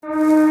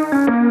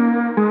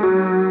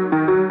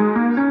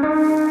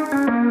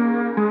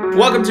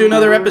Welcome to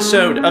another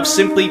episode of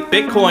Simply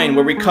Bitcoin,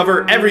 where we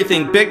cover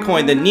everything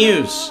Bitcoin, the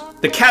news,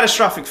 the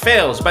catastrophic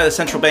fails by the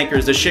central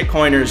bankers, the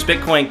shitcoiners,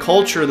 Bitcoin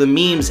culture, the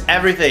memes,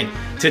 everything.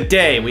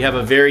 Today, we have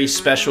a very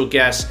special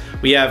guest.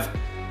 We have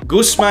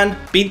Guzman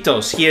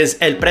Pintos. He is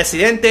el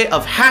presidente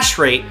of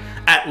Hashrate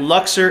at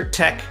Luxor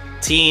Tech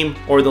Team,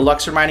 or the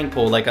Luxor mining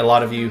pool, like a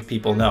lot of you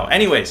people know.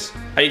 Anyways,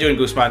 how you doing,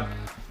 Guzman?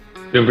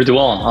 Doing pretty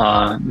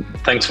well.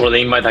 Thanks for the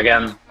invite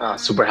again.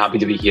 Super happy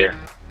to be here.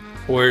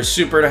 We're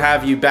super to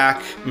have you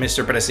back,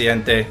 Mr.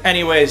 Presidente.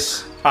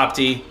 Anyways,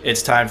 Opti,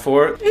 it's time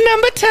for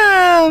Number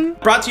Time.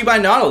 Brought to you by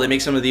Nodl. They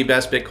make some of the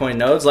best Bitcoin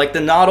nodes, like the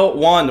Nodl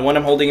One, the one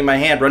I'm holding in my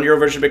hand. Run your own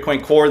version of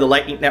Bitcoin Core, the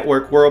Lightning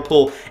Network,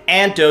 Whirlpool,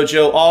 and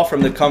Dojo, all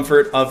from the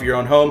comfort of your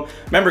own home.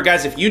 Remember,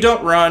 guys, if you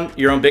don't run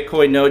your own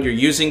Bitcoin node, you're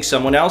using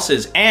someone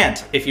else's.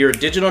 And if you're a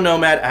digital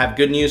nomad, I have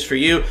good news for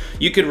you.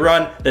 You could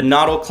run the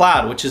Nodl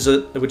Cloud, which is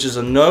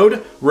a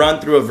node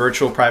run through a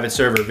virtual private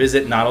server.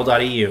 Visit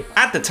nodl.eu.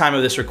 At the time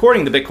of this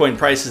recording, the Bitcoin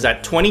price is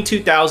at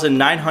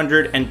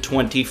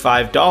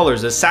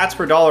 $22,925. The sats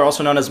per dollar,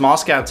 also known as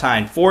Moscow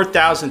time,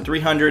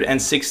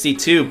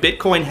 4,362.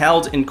 Bitcoin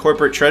held in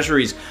corporate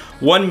treasuries,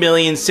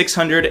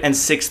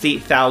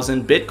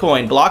 1,660,000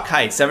 Bitcoin. Block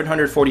height,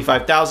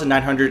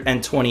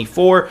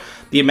 745,924.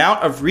 The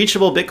amount of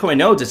reachable Bitcoin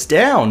nodes is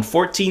down,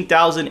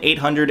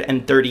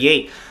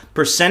 14,838.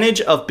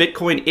 Percentage of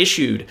Bitcoin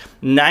issued,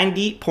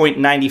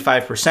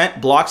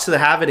 90.95%. Blocks to the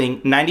halving,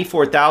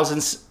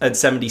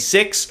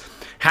 94,076.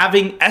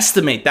 Halving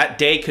estimate, that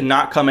day could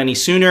not come any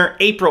sooner.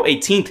 April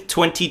 18th,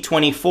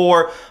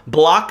 2024.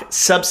 Block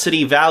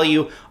subsidy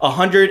value,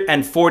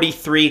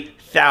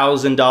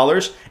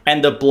 $143,000.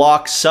 And the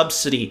block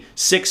subsidy,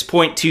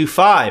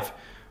 6.25.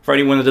 For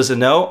anyone that doesn't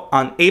know,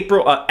 on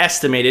April,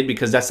 estimated,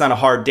 because that's not a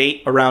hard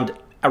date, around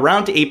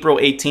April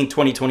 18th,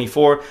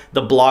 2024,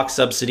 the block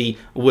subsidy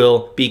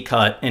will be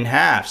cut in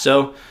half.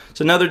 So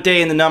it's another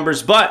day in the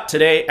numbers, but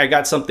today I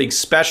got something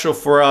special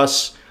for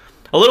us.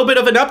 A little bit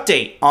of an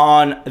update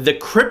on the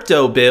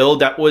crypto bill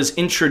that was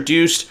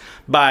introduced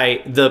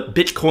by the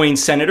Bitcoin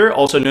senator,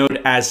 also known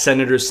as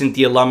Senator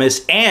Cynthia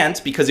Lummis, and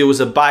because it was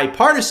a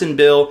bipartisan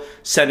bill,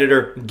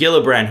 Senator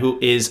Gillibrand, who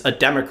is a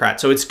Democrat.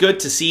 So it's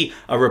good to see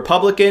a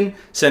Republican,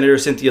 Senator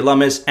Cynthia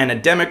Lummis, and a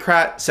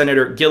Democrat,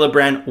 Senator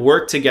Gillibrand,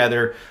 work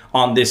together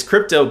on this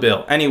crypto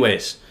bill.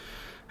 Anyways,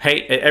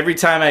 hey, every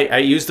time I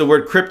use the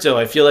word crypto,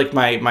 I feel like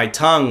my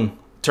tongue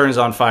turns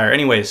on fire.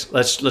 Anyways,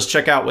 let's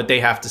check out what they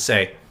have to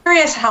say.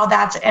 Curious how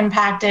that's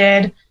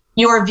impacted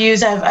your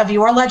views of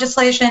your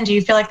legislation. Do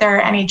you feel like there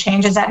are any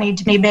changes that need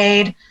to be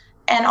made?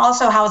 And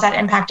also, how has that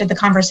impacted the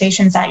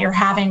conversations that you're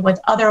having with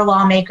other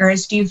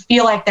lawmakers? Do you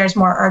feel like there's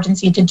more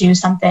urgency to do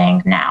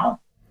something now?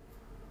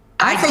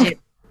 I think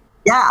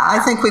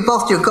we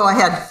both do. Go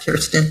ahead,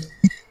 Kirsten.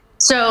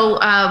 So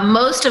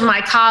most of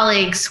my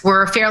colleagues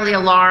were fairly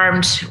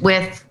alarmed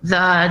with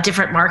the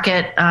different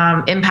market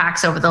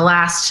impacts over the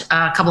last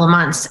couple of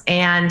months.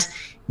 And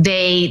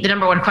the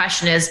number one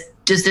question is,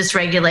 does this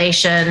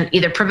regulation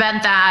either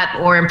prevent that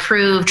or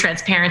improve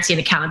transparency and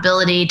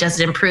accountability? Does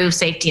it improve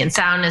safety and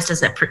soundness?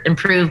 Does it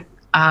improve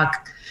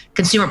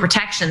consumer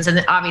protections?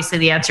 And obviously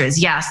the answer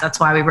is yes. That's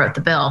why we wrote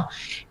the bill.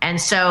 And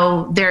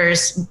so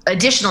there's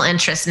additional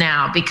interest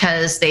now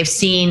because they've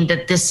seen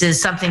that this is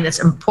something that's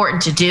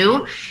important to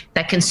do,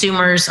 that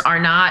consumers are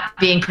not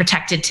being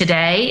protected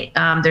today.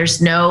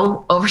 There's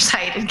no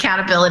oversight and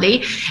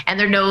accountability, and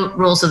there are no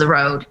rules of the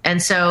road.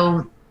 And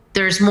so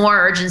there's more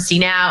urgency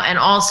now, and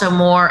also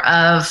more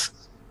of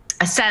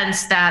a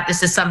sense that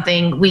this is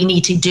something we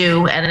need to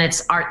do, and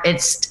it's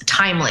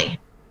timely.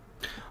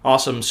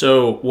 Awesome.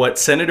 So what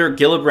Senator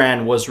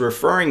Gillibrand was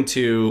referring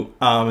to,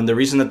 and the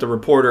reason that the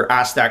reporter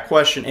asked that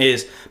question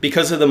is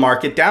because of the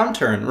market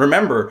downturn.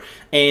 Remember,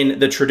 in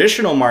the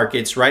traditional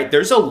markets, right,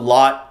 there's a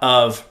lot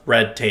of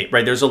red tape,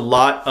 right? There's a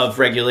lot of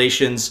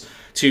regulations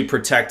to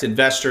protect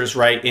investors,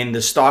 right? In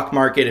the stock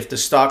market, if the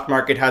stock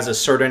market has a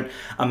certain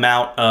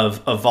amount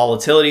of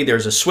volatility,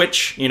 there's a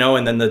switch,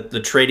 and then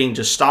the trading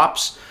just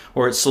stops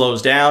or it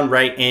slows down,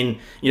 right? And,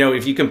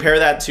 if you compare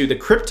that to the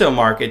crypto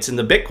markets and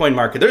the Bitcoin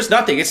market, there's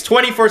nothing. It's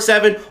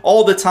 24/7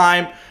 all the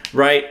time,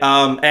 right?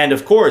 And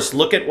of course,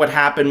 look at what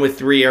happened with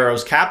Three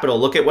Arrows Capital.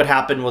 Look at what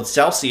happened with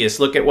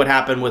Celsius. Look at what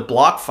happened with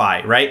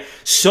BlockFi, right?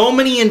 So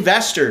many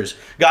investors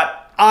got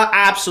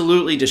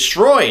absolutely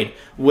destroyed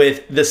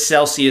with the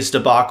Celsius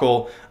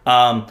debacle.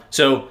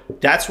 So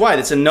that's why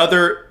it's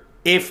another,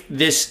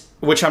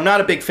 which I'm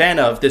not a big fan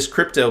of, this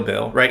crypto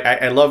bill, right?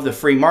 I love the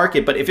free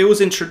market, but if it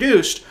was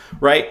introduced,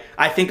 right,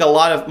 I think a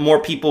lot of more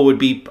people would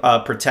be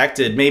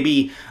protected.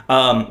 Maybe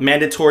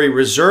mandatory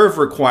reserve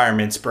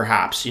requirements,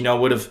 perhaps,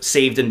 would have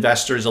saved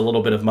investors a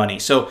little bit of money.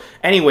 So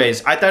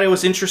anyways, I thought it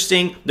was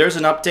interesting. There's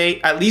an update.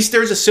 At least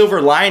there's a silver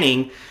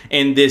lining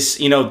in this,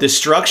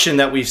 destruction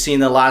that we've seen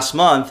the last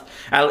month,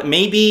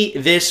 maybe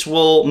this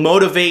will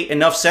motivate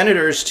enough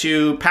senators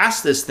to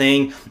pass this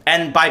thing.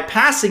 And by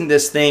passing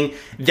this thing,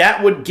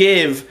 that would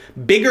give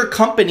bigger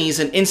companies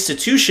and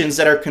institutions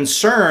that are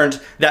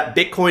concerned that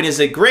Bitcoin is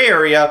a gray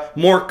area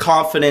more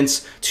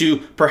confidence to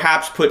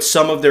perhaps put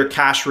some of their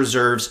cash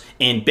reserves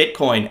in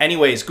Bitcoin.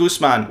 Anyways,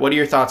 Guzman, what are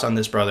your thoughts on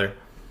this, brother?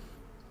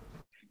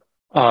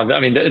 I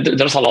mean,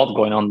 there's a lot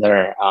going on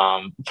there.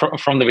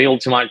 From the bill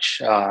too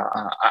much,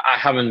 I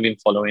haven't been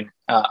following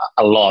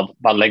a lot,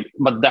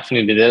 but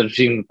definitely there's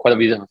been quite a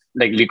bit of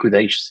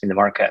liquidations in the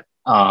market.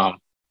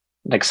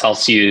 Like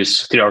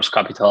Celsius, 3 Hours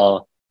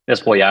Capital, there's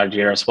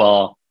Voyager as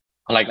well.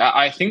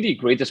 I think the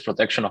greatest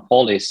protection of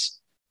all is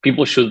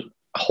people should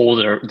hold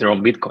their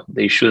own Bitcoin.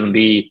 They shouldn't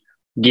be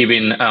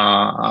giving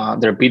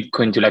their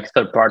Bitcoin to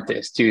third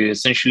parties to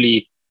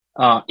essentially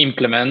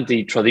implement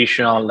the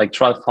traditional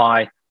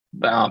TradFi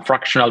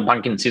fractional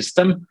banking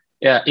system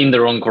in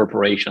their own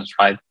corporations,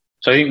 right?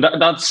 So I think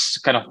that's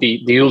kind of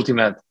the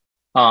ultimate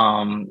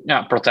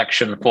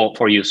protection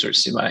for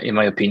users, in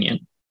my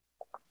opinion.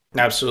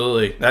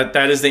 Absolutely.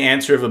 That is the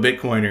answer of a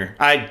Bitcoiner.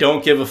 I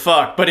don't give a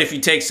fuck, but if you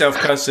take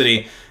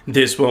self-custody,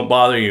 this won't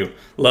bother you.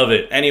 Love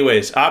it.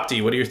 Anyways,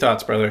 Opti, what are your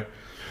thoughts, brother?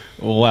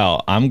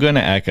 Well, I'm going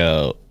to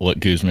echo what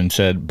Guzman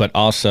said, but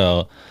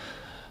also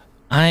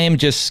I am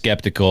just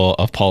skeptical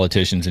of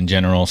politicians in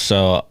general,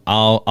 so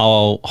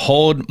I'll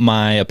hold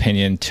my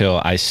opinion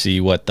till I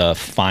see what the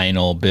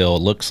final bill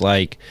looks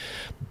like.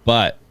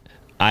 But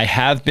I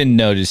have been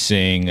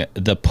noticing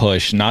the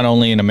push, not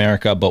only in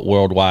America, but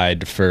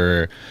worldwide,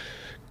 for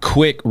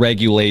quick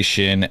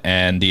regulation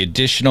and the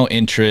additional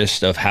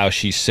interest of how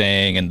she's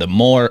saying and the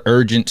more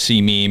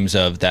urgency memes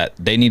of that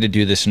they need to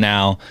do this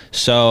now.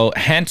 So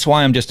hence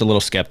why I'm just a little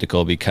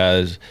skeptical,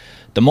 because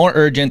the more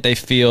urgent they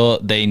feel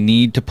they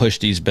need to push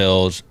these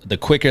bills, the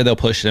quicker they'll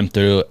push them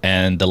through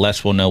and the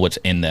less we'll know what's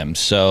in them.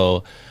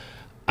 So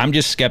I'm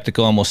just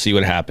skeptical, and we'll see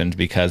what happens,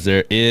 because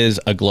there is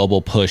a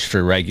global push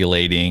for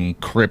regulating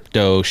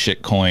crypto,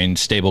 shitcoins,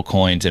 stable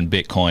coins, and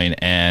Bitcoin.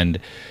 And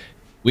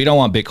we don't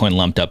want Bitcoin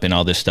lumped up in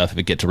all this stuff if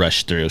it gets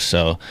rushed through.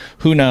 So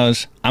who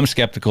knows? I'm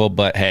skeptical,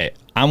 but hey,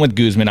 I'm with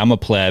Guzman. I'm a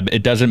pleb.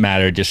 It doesn't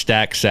matter. Just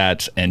stack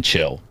sats and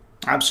chill.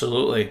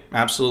 Absolutely.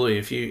 Absolutely.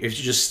 If you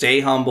just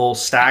stay humble,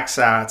 stack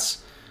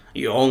sats,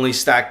 you only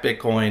stack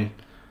Bitcoin.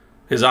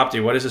 His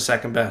Opti, what is the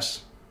second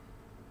best?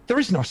 There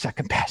is no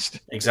second best.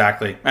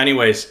 Exactly.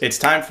 Anyways, it's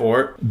time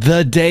for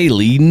the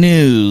Daily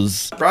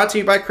News. Brought to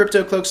you by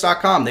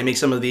CryptoCloaks.com. They make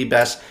some of the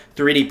best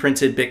 3D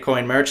printed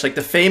Bitcoin merch, like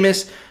the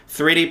famous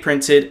 3D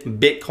printed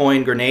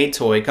Bitcoin grenade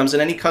toy. It comes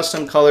in any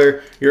custom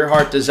color your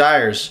heart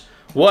desires.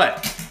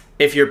 What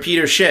if you're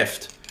Peter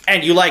Schiff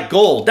and you like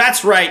gold?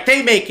 That's right,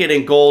 they make it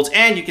in gold,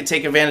 and you can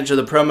take advantage of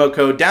the promo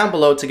code down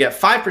below to get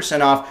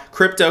 5% off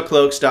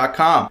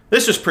CryptoCloaks.com.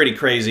 This was pretty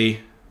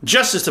crazy.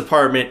 Justice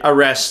Department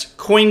arrests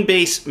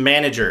Coinbase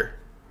manager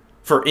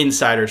for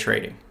insider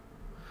trading.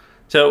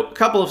 So a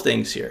couple of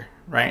things here,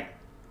 right?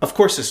 Of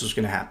course this was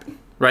going to happen,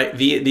 right?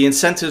 The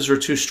incentives were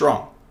too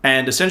strong.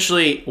 And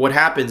essentially what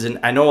happens, and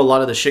I know a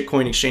lot of the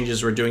shitcoin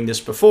exchanges were doing this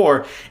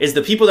before, is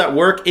the people that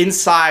work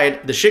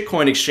inside the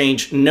shitcoin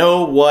exchange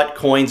know what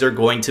coins are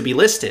going to be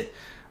listed,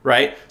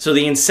 right? So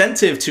the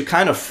incentive to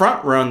kind of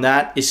front run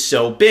that is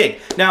so big.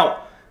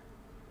 Now,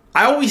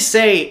 I always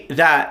say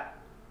that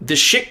the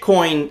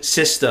shitcoin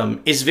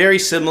system is very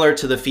similar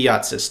to the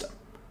fiat system,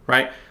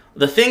 right?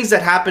 The things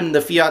that happen in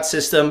the fiat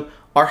system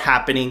are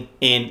happening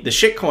in the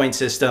shitcoin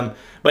system,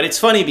 but it's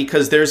funny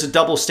because there's a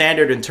double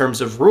standard in terms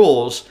of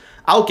rules.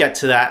 I'll get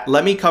to that.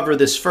 Let me cover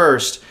this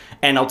first,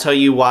 and I'll tell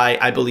you why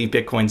I believe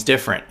Bitcoin's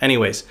different.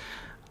 Anyways,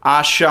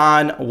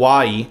 Ashan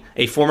Wai,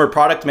 a former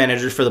product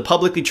manager for the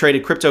publicly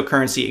traded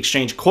cryptocurrency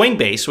exchange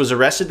Coinbase, was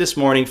arrested this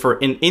morning for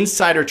an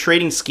insider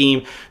trading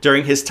scheme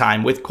during his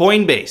time with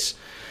Coinbase.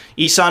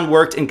 Ihsan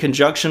worked in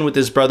conjunction with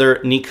his brother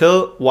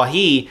Nikhil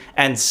Wahi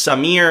and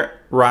Samir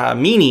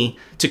Ramini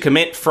to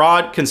commit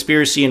fraud,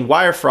 conspiracy, and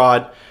wire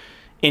fraud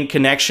in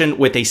connection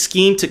with a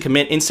scheme to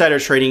commit insider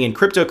trading in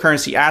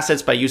cryptocurrency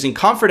assets by using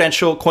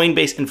confidential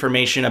Coinbase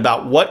information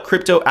about what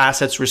crypto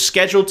assets were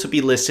scheduled to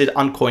be listed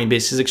on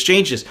Coinbase's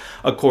exchanges,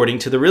 according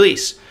to the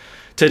release.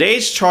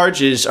 Today's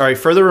charges are a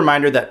further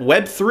reminder that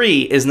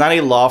Web3 is not a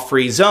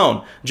law-free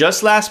zone.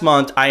 Just last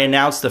month, I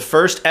announced the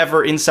first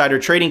ever insider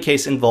trading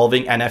case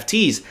involving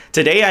NFTs.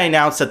 Today, I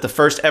announced that the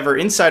first ever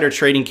insider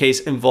trading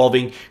case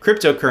involving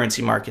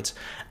cryptocurrency markets.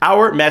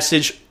 Our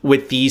message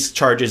with these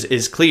charges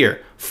is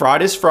clear.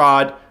 Fraud is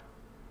fraud.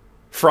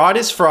 Fraud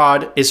is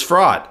fraud is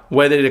fraud,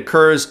 whether it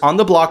occurs on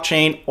the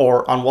blockchain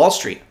or on Wall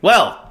Street.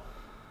 Well,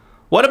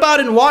 what about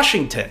in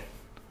Washington,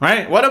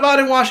 right? What about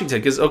in Washington?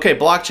 Because, okay,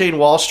 blockchain,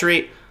 Wall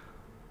Street.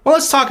 Well,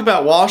 let's talk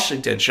about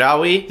Washington, shall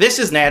we? This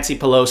is Nancy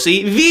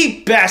Pelosi,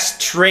 the best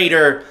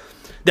trader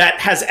that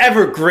has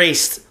ever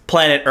graced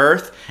planet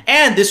Earth,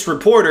 and this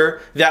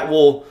reporter that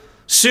will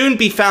soon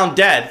be found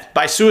dead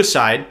by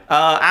suicide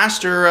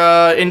asked her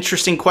an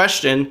interesting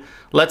question.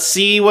 Let's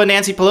see what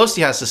Nancy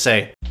Pelosi has to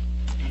say.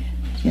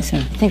 Yes, sir.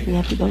 I think we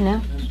have to go now.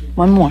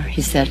 One more,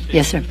 he said.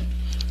 Yes, sir.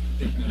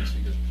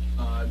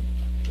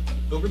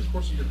 Over the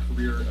course of your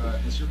career,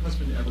 has your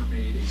husband ever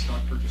made a stock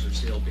purchase or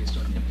sale based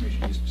on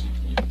information he's received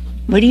from you?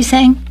 What are you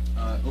saying?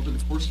 Over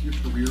the course of your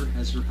career,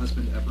 has your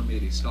husband ever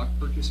made a stock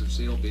purchase or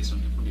sale based on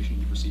information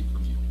you've received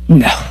from you?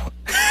 No.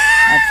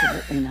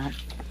 Absolutely not.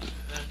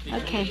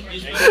 Okay.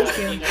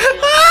 Thank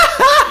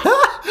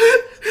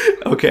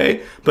you.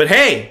 Okay. But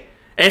hey,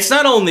 it's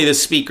not only the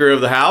Speaker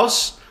of the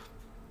House,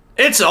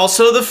 it's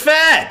also the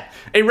Fed.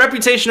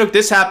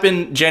 This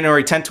happened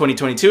January 10,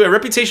 2022. A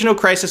reputational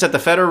crisis at the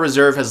Federal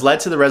Reserve has led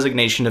to the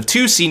resignation of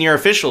 2 senior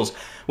officials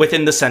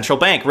within the central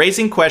bank,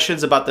 raising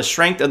questions about the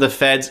strength of the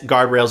Fed's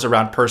guardrails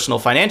around personal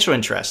financial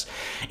interests.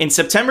 In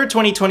September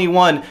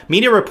 2021,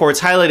 media reports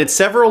highlighted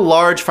several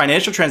large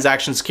financial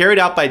transactions carried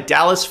out by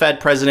Dallas Fed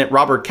President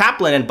Robert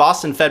Kaplan and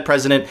Boston Fed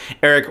President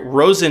Eric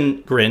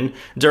Rosengren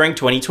during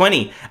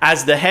 2020.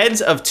 As the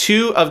heads of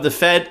 2 of the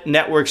Fed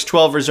network's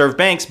 12 reserve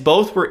banks,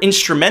 both were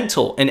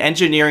instrumental in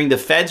engineering the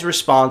Fed's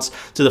response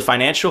to the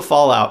financial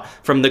fallout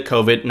from the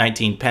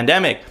COVID-19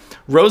 pandemic.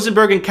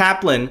 Rosenberg and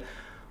Kaplan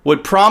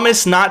would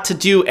promise not to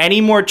do any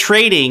more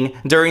trading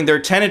during their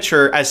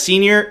tenure as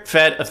senior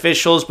Fed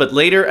officials, but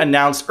later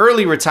announced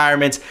early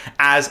retirements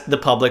as the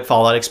public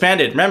fallout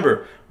expanded.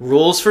 Remember,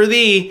 rules for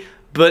thee,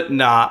 but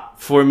not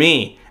for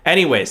me.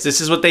 Anyways, this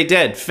is what they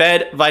did.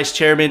 Fed Vice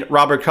Chairman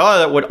Robert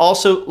Kaplan would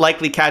also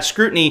likely catch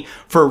scrutiny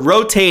for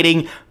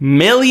rotating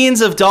millions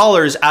of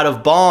dollars out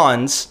of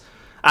bond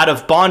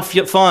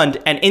fund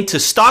and into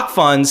stock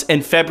funds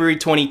in February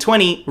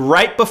 2020,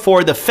 right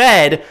before the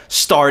Fed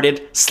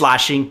started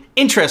slashing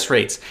interest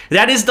rates.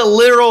 That is the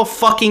literal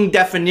fucking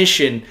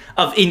definition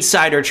of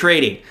insider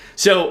trading.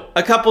 So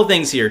a couple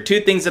things here.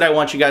 2 things that I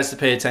want you guys to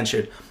pay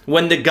attention.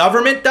 When the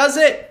government does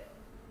it,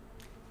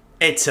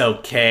 it's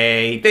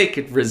okay. They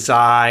could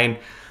resign.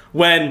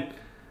 When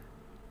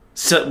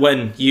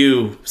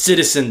you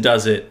citizen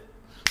does it,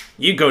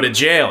 you go to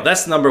jail.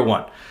 That's number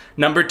 1.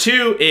 Number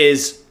 2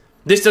 is,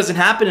 this doesn't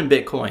happen in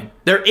Bitcoin.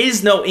 There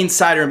is no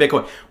insider in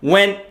Bitcoin.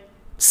 When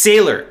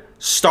Saylor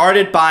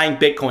started buying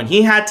Bitcoin,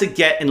 he had to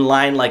get in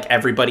line like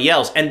everybody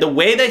else. And the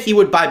way that he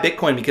would buy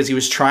Bitcoin, because he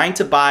was trying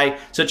to buy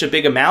such a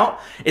big amount,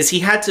 is he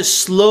had to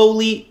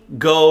slowly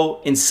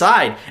go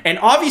inside. And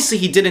obviously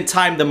he didn't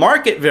time the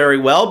market very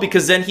well,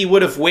 because then he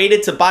would have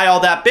waited to buy all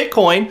that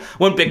Bitcoin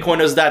when Bitcoin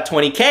was at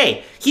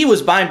 20K. He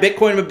was buying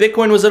Bitcoin when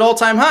Bitcoin was at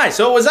all-time high.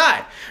 So was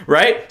I,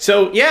 right?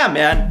 So yeah,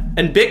 man.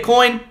 And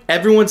Bitcoin,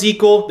 everyone's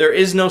equal. There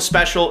is no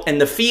special. In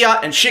the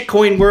fiat and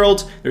shitcoin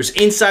world, there's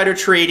insider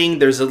trading,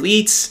 there's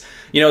elites,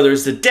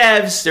 there's the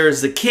devs,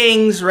 there's the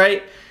kings,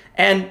 right?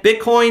 And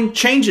Bitcoin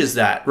changes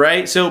that,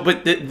 right? So,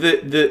 but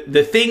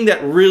the thing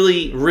that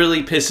really,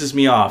 really pisses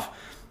me off,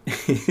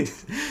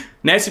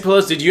 Nancy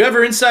Pelosi, did you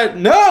ever inside?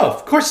 No,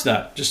 of course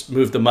not. Just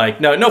move the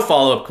mic. No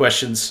follow-up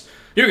questions.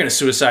 You're going to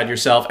suicide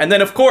yourself. And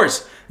then, of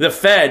course, the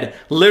Fed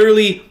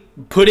literally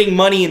putting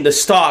money in the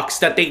stocks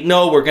that they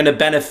know were going to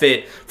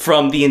benefit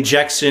from the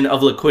injection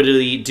of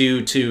liquidity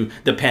due to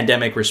the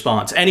pandemic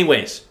response.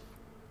 Anyways,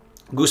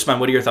 Guzman,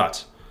 what are your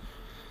thoughts?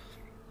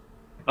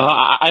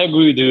 I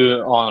agree with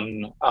you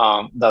on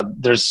that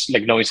there's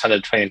no insider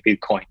trading in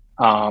Bitcoin,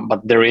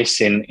 but there is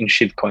in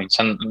shitcoins.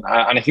 And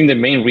I think the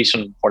main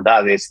reason for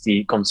that is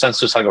the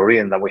consensus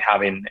algorithm that we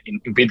have in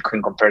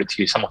Bitcoin compared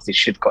to some of these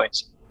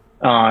shitcoins.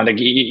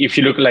 If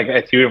you look like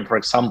Ethereum, for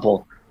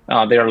example,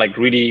 they are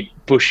really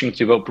pushing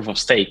to go proof of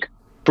stake.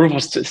 Proof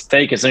of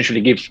stake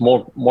essentially gives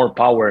more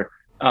power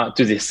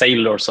to the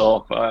sailors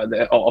of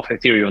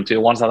Ethereum, to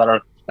the ones that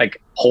are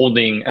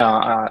holding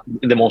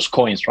the most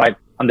coins, right?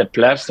 And the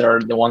plebs, they're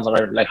the ones that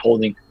are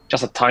holding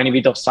just a tiny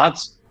bit of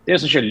sats. They're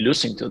essentially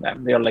losing to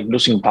them. They are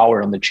losing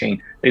power on the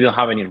chain. They don't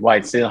have any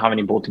rights. They don't have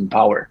any voting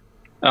power.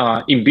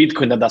 In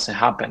Bitcoin, that doesn't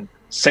happen.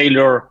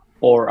 Sailor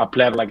or a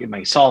pleb like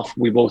myself,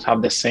 we both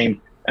have the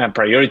same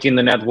priority in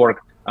the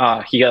network.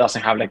 He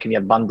doesn't have any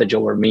advantage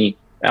over me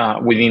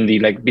within the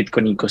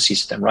Bitcoin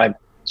ecosystem, right?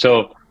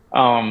 So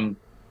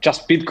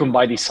just Bitcoin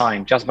by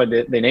design, just by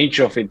the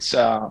nature of its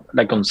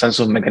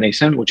consensus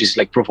mechanism, which is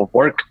proof of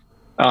work,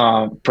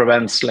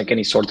 prevents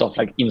any sort of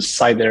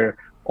insider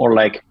or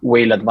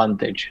whale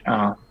advantage,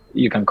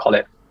 you can call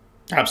it.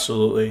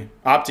 Absolutely.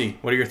 Opti,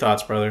 what are your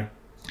thoughts, brother?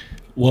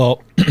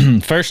 Well,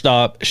 first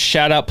off,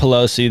 shout out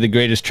Pelosi, the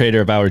greatest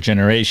trader of our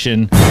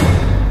generation.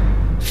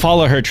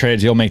 Follow her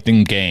trades, you'll make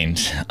them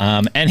gains.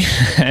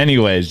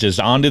 Anyways, just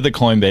onto the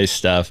Coinbase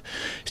stuff.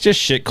 It's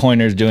just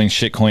shitcoiners doing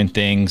shitcoin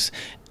things.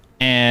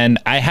 And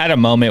I had a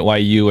moment while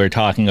you were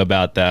talking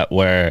about that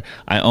where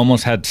I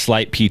almost had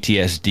slight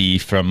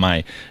PTSD from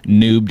my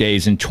noob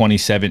days in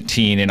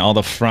 2017 and all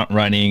the front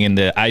running in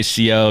the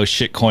ICO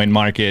shitcoin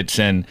markets.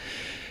 And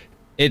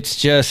it's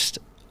just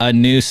a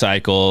new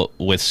cycle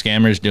with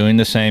scammers doing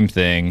the same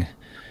thing.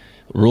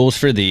 Rules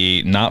for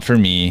thee, not for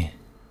me.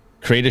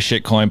 Create a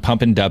shitcoin,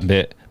 pump and dump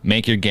it,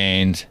 make your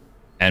gains,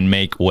 and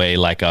make way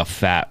like a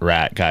fat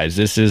rat, guys.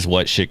 This is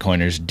what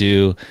shitcoiners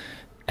do.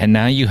 And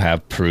now you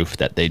have proof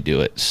that they do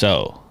it.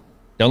 So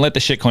don't let the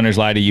shitcoiners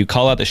lie to you.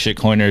 Call out the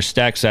shitcoiners,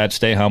 stack sats,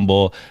 stay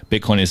humble.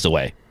 Bitcoin is the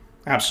way.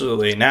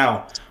 Absolutely.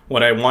 Now,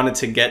 what I wanted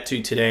to get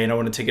to today, and I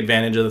want to take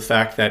advantage of the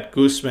fact that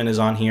Guzman is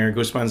on here.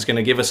 Guzman's going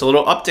to give us a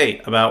little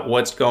update about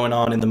what's going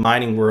on in the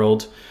mining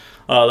world.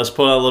 Let's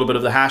pull out a little bit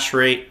of the hash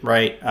rate,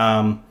 right?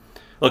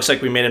 Looks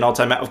like we made an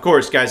all-time. Of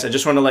course, guys, I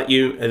just want to let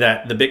you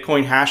that the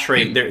Bitcoin hash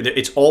rate,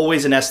 it's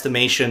always an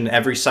estimation.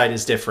 Every site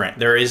is different.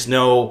 There is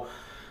no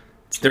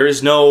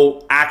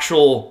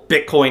actual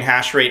Bitcoin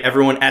hash rate.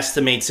 Everyone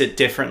estimates it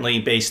differently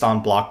based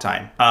on block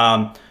time.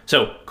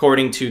 So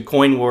according to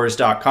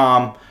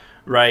coinwars.com,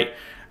 right,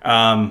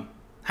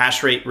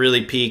 hash rate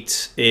really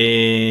peaked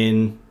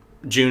in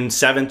June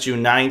 7th,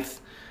 June 9th.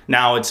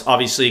 Now it's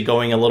obviously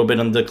going a little bit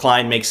on the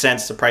decline. Makes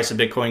sense. The price of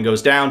Bitcoin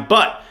goes down.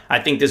 But I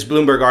think this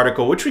Bloomberg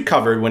article, which we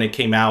covered when it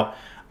came out,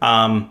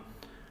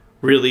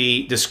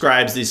 really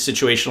describes the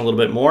situation a little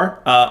bit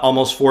more.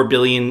 Almost $4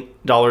 billion in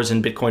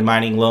Bitcoin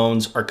mining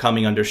loans are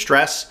coming under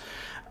stress.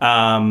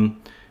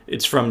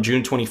 It's from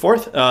June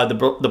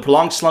 24th. The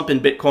prolonged slump in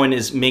Bitcoin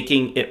is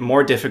making it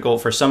more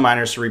difficult for some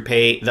miners to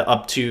repay the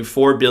up to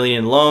 $4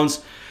 billion in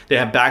loans they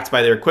have backed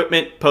by their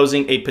equipment,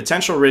 posing a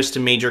potential risk to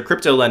major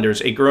crypto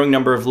lenders. A growing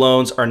number of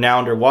loans are now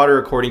underwater,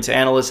 according to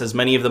analysts, as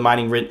many of the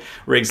mining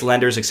rigs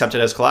lenders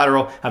accepted as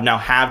collateral have now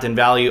halved in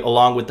value,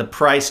 along with the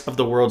price of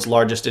the world's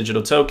largest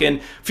digital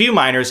token. Few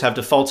miners have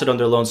defaulted on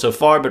their loans so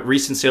far, but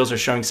recent sales are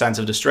showing signs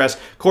of distress.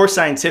 Core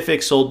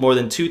Scientific sold more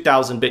than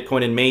 2,000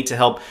 Bitcoin in May to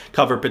help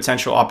cover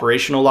potential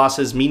operational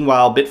losses.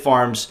 Meanwhile,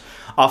 Bitfarms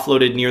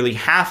offloaded nearly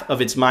half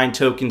of its mined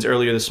tokens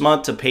earlier this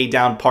month to pay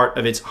down part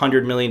of its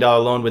 $100 million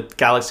loan with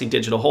Galaxy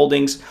Digital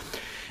Holdings.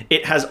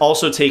 It has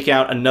also taken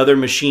out another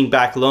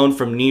machine-backed loan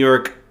from New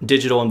York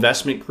Digital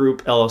Investment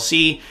Group,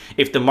 LLC.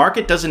 If the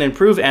market doesn't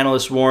improve,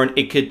 analysts warn,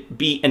 it could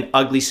be an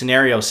ugly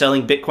scenario.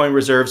 Selling Bitcoin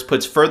reserves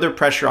puts further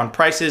pressure on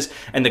prices,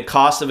 and the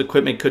cost of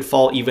equipment could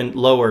fall even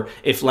lower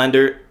if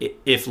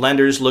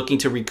lenders looking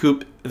to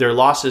recoup their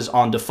losses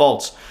on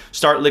defaults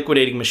start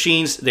liquidating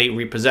machines they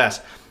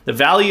repossess. The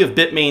value of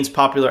Bitmain's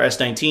popular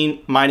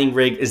S19 mining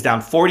rig is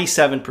down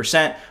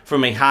 47%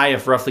 from a high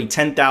of roughly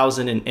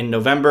 10,000 in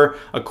November,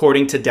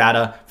 according to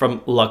data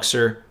from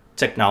Luxor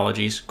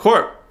Technologies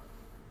Corp.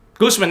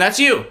 Guzman, that's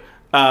you.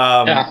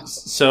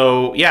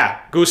 So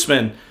yeah,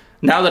 Guzman,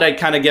 now that I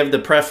kind of give the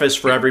preface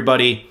for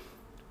everybody,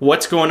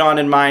 what's going on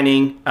in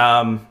mining?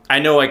 I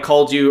know I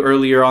called you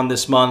earlier on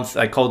this month.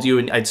 I called you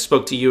and I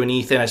spoke to you and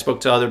Ethan. I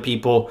spoke to other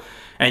people.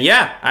 And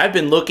yeah, I've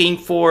been looking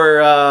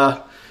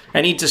for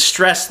any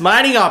distressed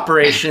mining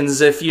operations.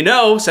 If you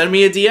know, send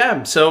me a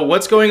DM. So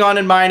what's going on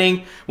in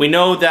mining? We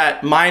know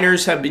that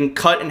miners have been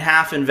cut in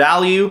half in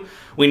value.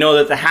 We know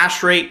that the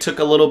hash rate took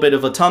a little bit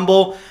of a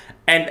tumble.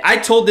 And I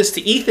told this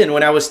to Ethan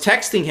when I was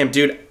texting him,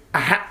 dude,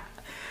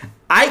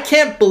 I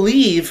can't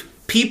believe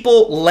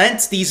people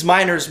lent these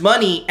miners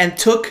money and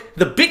took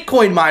the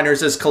Bitcoin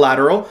miners as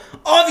collateral.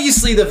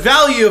 Obviously, the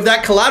value of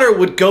that collateral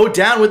would go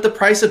down with the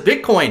price of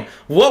Bitcoin.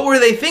 What were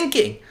they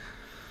thinking?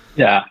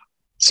 Yeah.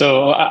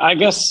 So I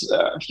guess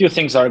a few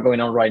things are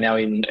going on right now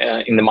in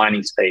the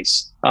mining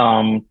space.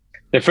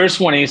 The first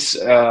one is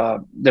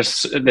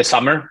there's the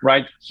summer,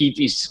 right? Heat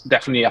is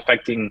definitely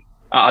affecting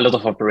a lot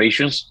of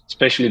operations,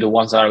 especially the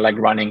ones that are like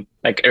running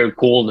like air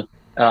cooled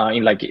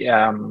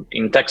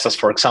in Texas,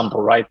 for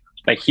example, right?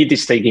 Like heat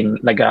is taking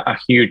like a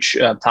huge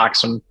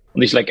tax on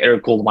these like air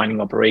cooled mining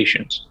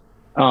operations,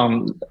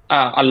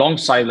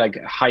 alongside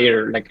like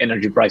higher like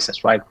energy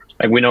prices, right?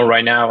 Like we know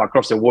right now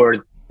across the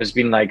world, there's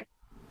been like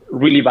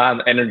really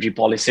bad energy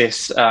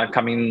policies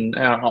coming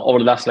over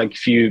the last like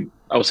few,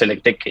 I would say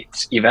like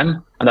decades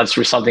even, and that's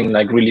resulting in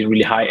like really,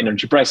 really high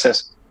energy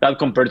prices. That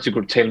compared to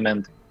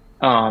curtailment,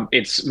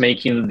 it's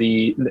making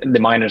the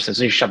miners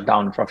essentially shut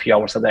down for a few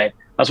hours a day.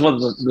 That's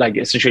what's like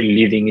essentially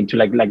leading into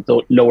like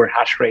the lower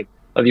hash rate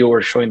that you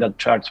were showing that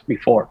chart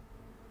before.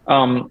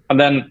 And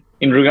then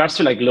in regards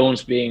to like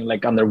loans being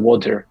like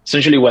underwater,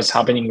 essentially what's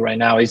happening right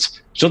now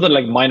is so that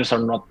like miners are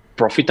not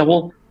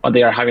profitable, but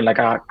they are having like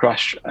a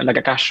crash, like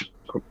a cash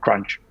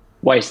crunch.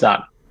 Why is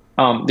that?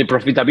 The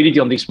profitability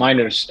on these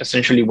miners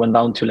essentially went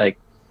down to like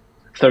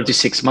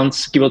 36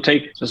 months, give or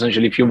take. So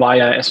essentially, if you buy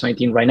a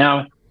S19 right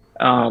now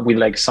with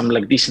like some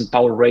like decent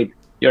power rate,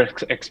 you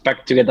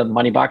expect to get that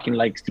money back in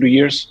like 3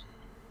 years.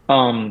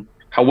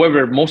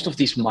 However, most of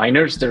these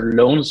miners, their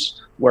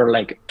loans were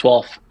like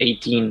 12,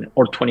 18,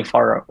 or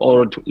 24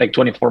 or like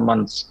 24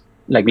 months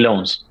like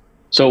loans.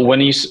 So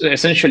when you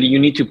essentially you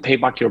need to pay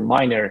back your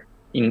miner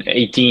in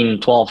 18,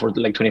 12, or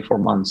like 24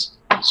 months.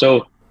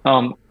 So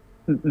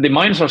the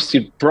miners are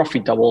still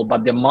profitable,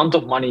 but the amount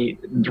of money,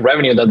 the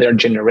revenue that they're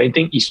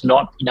generating is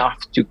not enough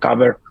to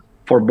cover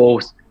for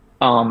both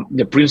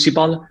the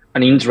principal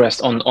and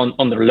interest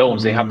on their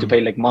loans. They have to pay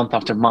like month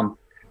after month.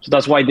 So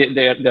that's why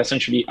they're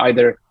essentially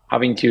either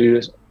having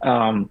to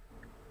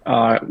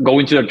go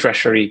into their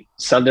treasury,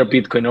 sell their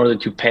Bitcoin in order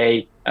to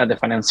pay the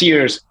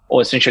financiers,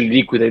 or essentially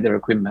liquidate their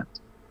equipment.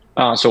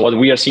 So what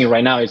we are seeing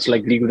right now is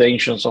like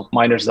liquidations of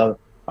miners that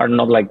are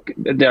not like,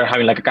 they're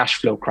having like a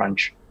cash flow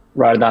crunch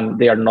rather than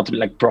they are not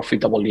like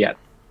profitable yet.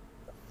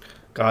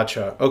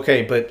 Gotcha.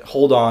 Okay, but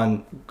hold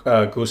on,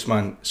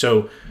 Guzman.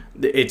 So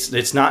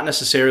it's not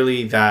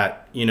necessarily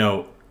that, you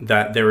know,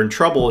 that they're in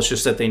trouble. It's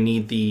just that they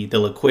need the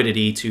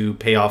liquidity to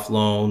pay off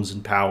loans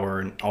and power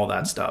and all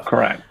that stuff.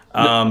 Correct.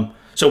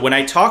 So when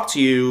I talked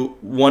to you,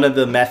 one of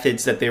the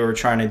methods that they were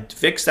trying to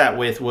fix that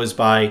with was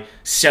by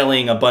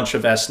selling a bunch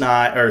of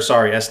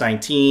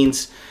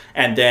S19s,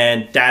 and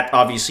then that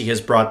obviously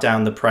has brought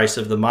down the price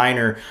of the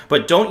miner.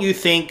 But don't you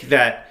think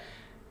that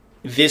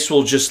this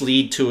will just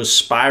lead to a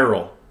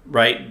spiral,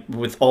 right,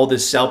 with all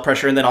this sell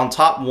pressure? And then on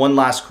top, one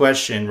last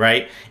question,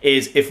 right,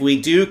 is if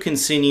we do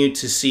continue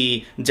to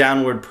see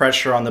downward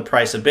pressure on the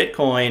price of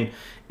Bitcoin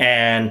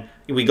and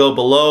we go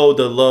below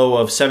the low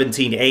of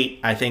 17.8,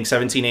 I think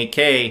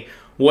 17.8K,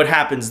 what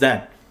happens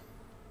then?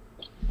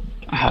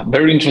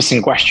 Very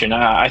interesting question.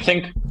 I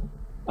think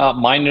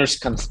miners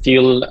can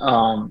still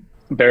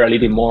bear a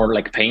little more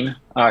like pain.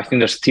 I think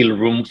there's still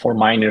room for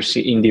miners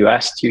in the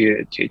US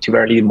to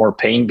bear a little more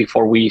pain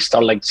before we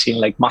start like seeing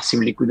like massive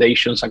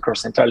liquidations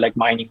across the entire like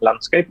mining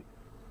landscape.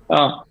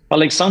 But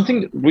like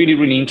something really,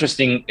 really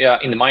interesting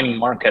in the mining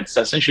markets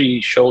that essentially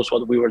shows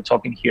what we were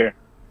talking here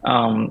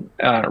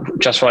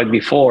just right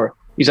before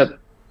is that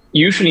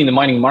usually in the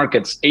mining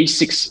markets,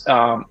 ASICs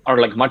are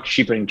like much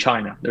cheaper in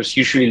China. There's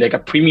usually like a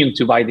premium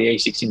to buy the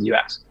ASICs in the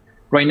US.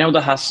 Right now,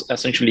 that has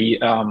essentially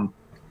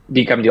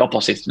become the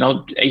opposite.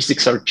 Now,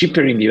 ASICs are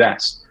cheaper in the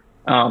US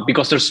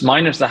because there's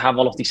miners that have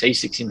all of these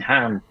ASICs in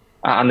hand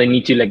and they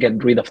need to like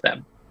get rid of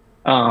them.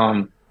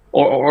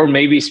 Or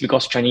maybe it's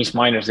because Chinese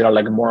miners, they are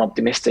like more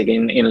optimistic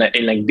in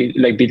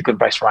Bitcoin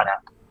price run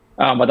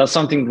up. But that's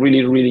something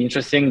really, really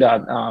interesting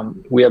that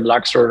we at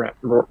Luxor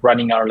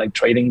running our like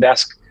trading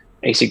desk,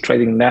 ASIC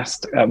trading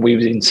desk. We've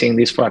been seeing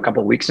this for a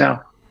couple of weeks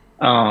now.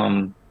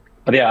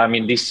 But yeah, I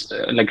mean, this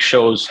like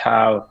shows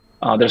how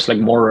there's like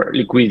more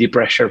liquidity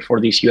pressure for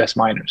these US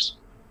miners.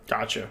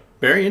 Gotcha.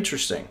 Very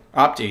interesting.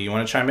 Opti, you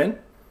want to chime in?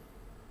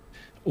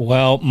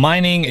 Well,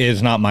 mining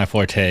is not my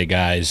forte,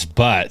 guys,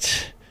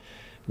 but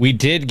we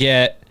did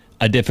get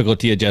a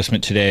difficulty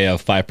adjustment today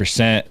of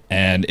 5%,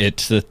 and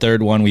it's the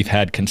third one we've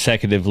had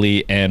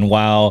consecutively. And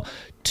while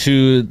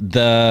to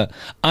the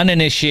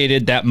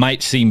uninitiated that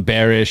might seem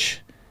bearish,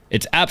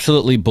 it's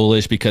absolutely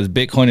bullish because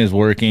Bitcoin is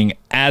working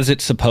as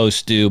it's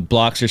supposed to.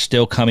 Blocks are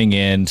still coming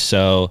in.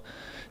 So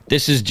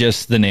this is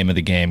just the name of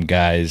the game,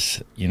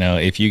 guys. You know,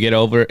 if you get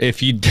over,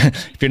 if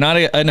you're not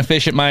an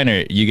efficient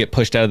miner, you get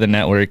pushed out of the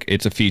network.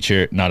 It's a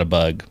feature, not a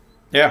bug.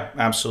 Yeah,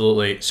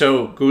 absolutely.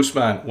 So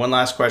Guzman, one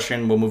last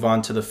question. We'll move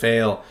on to the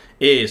fail.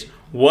 Is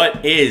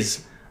what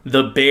is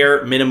the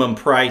bare minimum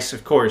price?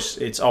 Of course,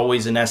 it's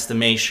always an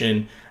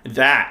estimation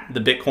that the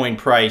Bitcoin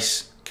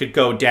price could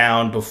go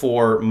down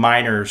before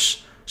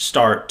miners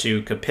start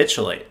to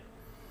capitulate.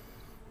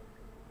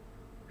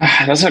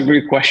 That's a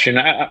great question.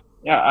 I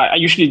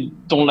usually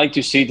don't like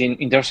to see it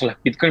in terms of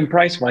like Bitcoin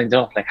price, but in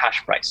terms of like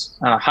hash price.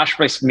 Hash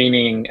price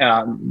meaning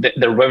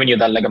the revenue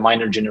that like a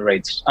miner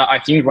generates. I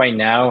think right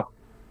now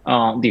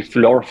the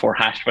floor for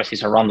hash price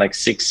is around like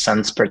 6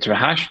 cents per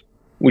terahash,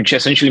 which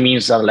essentially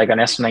means that like an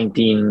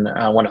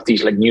S19, one of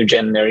these like new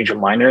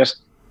generation miners,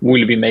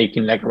 will be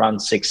making like around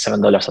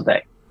 $6-7 a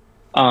day.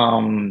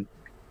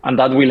 And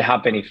that will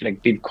happen if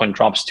like Bitcoin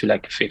drops to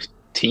like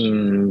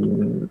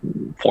 15,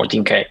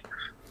 14K,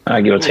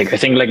 give or take. I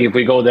think like if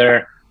we go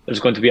there, there's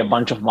going to be a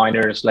bunch of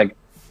miners, like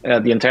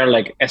the entire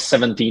like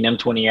S17,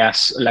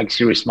 M20S like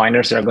series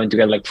miners that are going to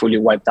get like fully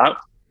wiped out.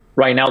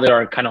 Right now, they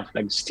are kind of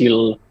like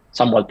still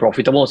somewhat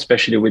profitable,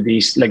 especially with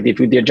these like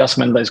with the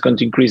adjustment that is going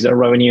to increase their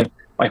revenue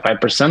by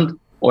 5%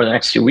 over the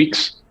next few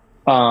weeks.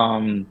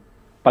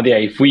 But yeah,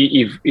 if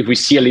we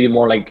see a little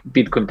more like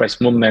Bitcoin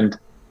price movement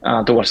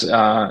towards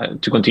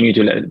to continue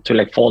to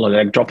like fall or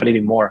like drop a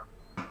little more,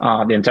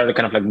 the entire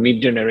kind of like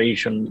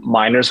mid-generation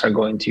miners are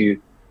going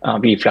to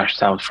be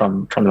flashed out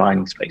from the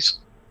mining space.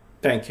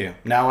 Thank you.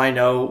 Now I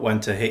know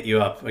when to hit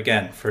you up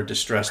again for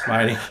distressed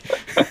mining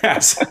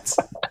assets.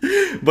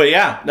 But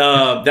yeah,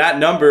 that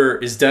number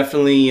is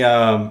definitely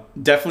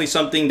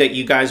something that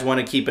you guys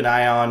want to keep an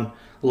eye on.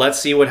 Let's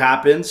see what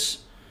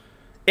happens.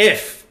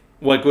 If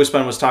what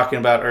Guzman was talking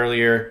about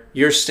earlier,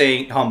 you're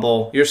staying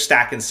humble, you're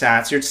stacking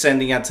sats, you're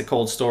sending out to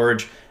cold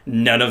storage,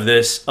 none of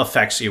this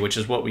affects you, which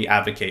is what we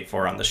advocate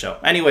for on the show.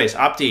 Anyways,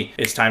 Opti,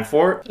 it's time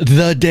for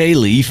the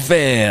Daily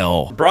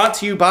Fail. Brought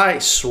to you by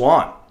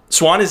Swan.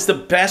 Swan is the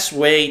best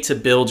way to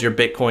build your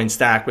Bitcoin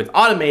stack with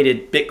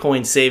automated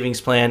Bitcoin savings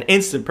plan,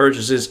 instant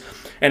purchases,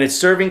 and it's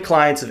serving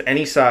clients of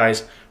any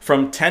size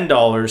from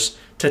 $10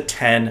 to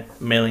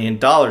 $10 million.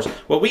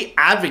 What we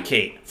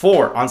advocate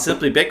for on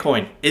Simply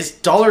Bitcoin is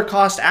dollar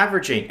cost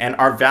averaging, and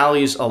our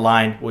values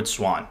align with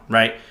Swan,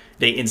 right?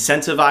 They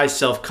incentivize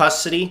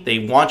self-custody. They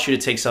want you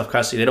to take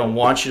self-custody. They don't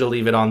want you to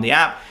leave it on the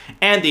app.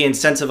 And they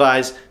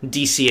incentivize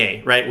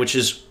DCA, right? Which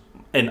is,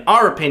 in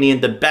our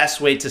opinion, the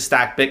best way to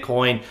stack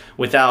Bitcoin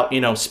without,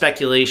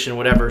 speculation,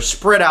 whatever.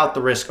 Spread out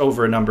the risk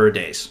over a number of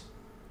days.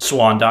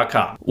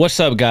 Swan.com. What's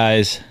up,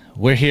 guys?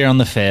 We're here on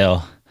the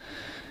fail.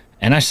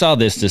 And I saw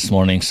this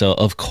morning, so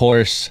of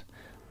course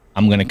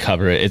I'm going to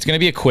cover it. It's going to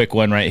be a quick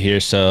one right here,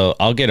 so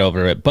I'll get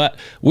over it. But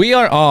we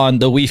are on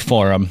the We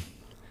Forum.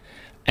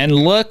 And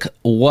look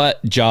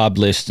what job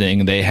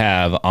listing they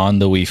have on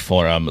the WEEF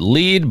forum: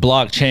 lead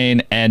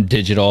blockchain and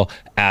digital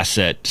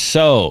asset.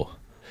 So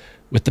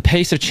with the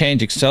pace of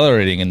change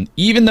accelerating in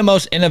even the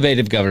most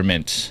innovative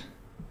governments,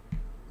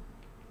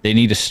 they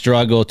need to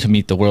struggle to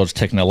meet the world's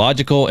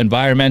technological,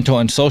 environmental,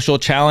 and social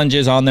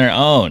challenges on their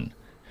own.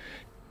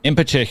 In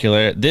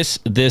particular, this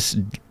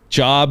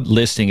job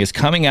listing is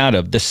coming out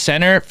of the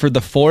Center for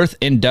the Fourth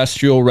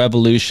Industrial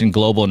Revolution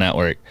Global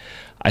Network.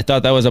 I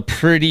thought that was a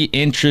pretty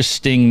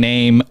interesting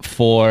name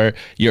for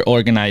your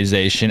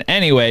organization.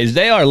 Anyways,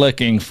 they are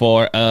looking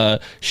for a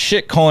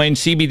shitcoin,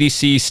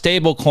 CBDC,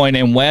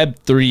 stablecoin, and Web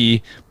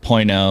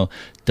 3.0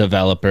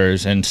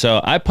 developers. And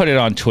so I put it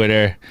on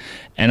Twitter,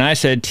 and I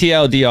said,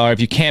 TLDR, if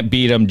you can't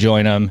beat them,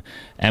 join them.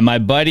 And my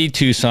buddy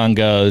Tucson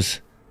goes,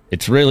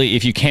 it's really,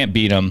 if you can't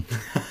beat them,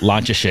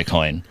 launch a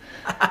shitcoin.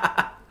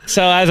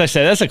 So as I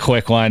said, that's a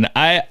quick one.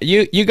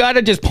 You got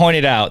to just point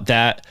it out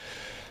that,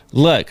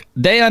 look,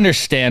 they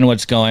understand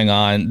what's going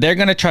on. They're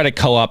going to try to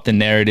co-opt the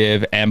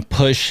narrative and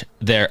push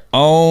their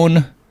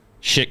own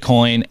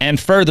shitcoin. And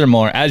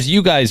furthermore, as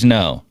you guys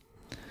know,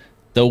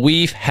 the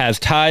WEEF has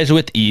ties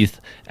with ETH.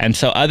 And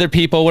so other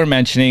people were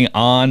mentioning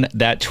on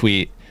that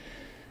tweet,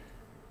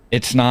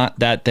 it's not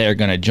that they're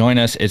going to join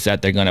us, it's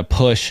that they're going to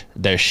push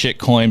their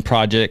shitcoin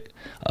project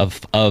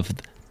of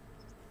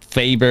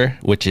favor,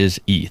 which is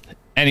ETH.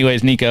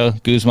 Anyways, Nico,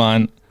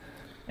 Guzman,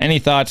 any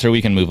thoughts, or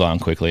we can move on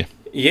quickly?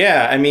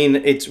 Yeah, I mean,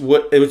 it's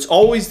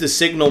always the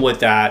signal with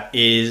that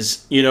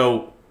is,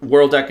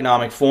 World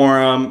Economic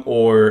Forum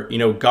or,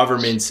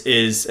 governments,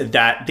 is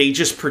that they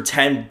just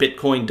pretend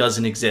Bitcoin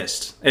doesn't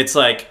exist. It's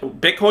like,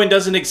 Bitcoin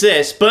doesn't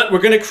exist, but we're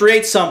going to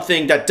create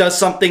something that does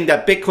something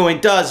that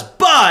Bitcoin does,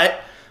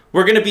 but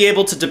we're going to be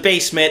able to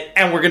debase it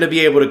and we're going to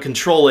be able to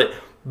control it,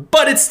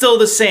 but it's still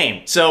the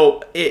same.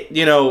 So,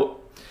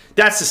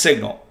 that's the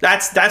signal.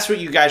 That's what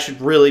you guys should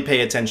really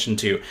pay attention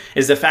to,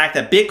 is the fact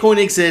that Bitcoin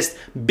exists.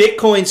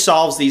 Bitcoin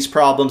solves these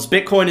problems.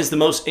 Bitcoin is the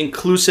most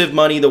inclusive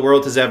money the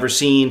world has ever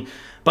seen,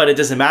 but it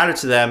doesn't matter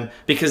to them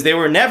because they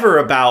were never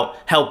about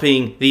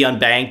helping the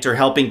unbanked or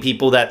helping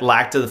people that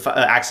lacked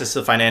access to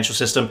the financial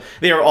system.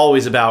 They are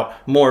always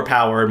about more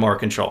power and more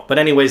control. But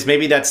anyways,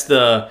 maybe that's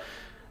the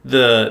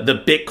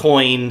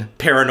Bitcoin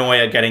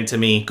paranoia getting to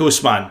me.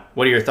 Guzman,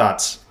 what are your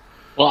thoughts?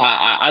 Well,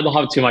 I don't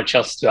have too much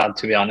else to add,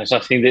 to be honest. I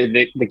think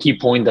the key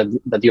point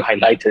that you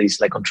highlighted is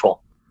control.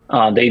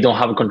 They don't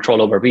have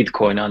control over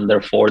Bitcoin, and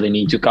therefore they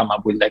need to come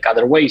up with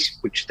other ways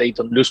which they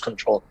don't lose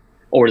control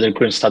over their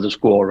current status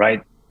quo,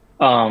 right?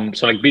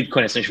 So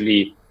Bitcoin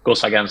essentially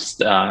goes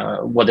against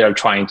what they are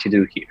trying to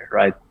do here,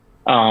 right?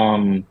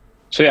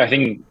 So yeah, I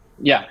think,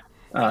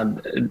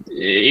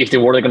 if the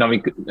World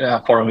Economic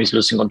Forum is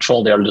losing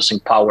control, they are losing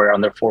power,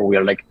 and therefore we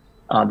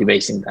are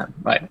debasing them,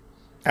 right?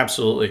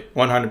 Absolutely.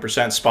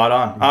 100% spot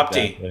on.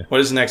 Opti, exactly.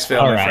 What is the next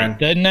fail, my friend?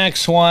 The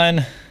next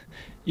one,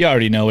 you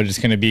already know what it's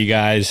going to be,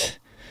 guys.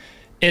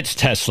 It's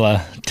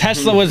Tesla.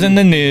 Tesla was in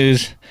the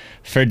news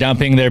for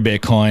dumping their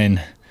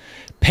Bitcoin.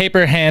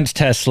 Paper hands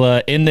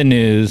Tesla in the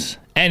news.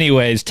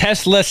 Anyways,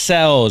 Tesla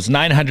sells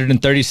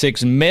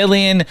 $936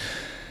 million in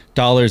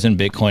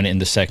Bitcoin in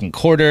the second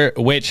quarter,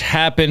 which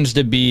happens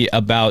to be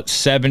about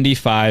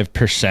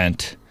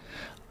 75%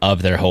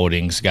 of their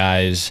holdings,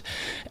 guys.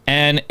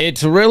 And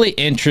it's really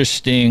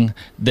interesting,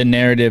 the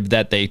narrative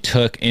that they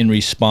took in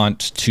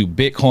response to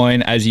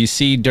Bitcoin. As you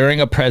see,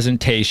 during a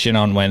presentation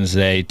on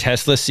Wednesday,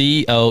 Tesla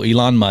CEO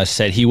Elon Musk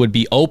said he would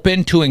be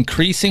open to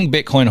increasing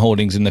Bitcoin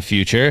holdings in the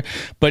future,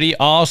 but he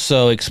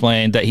also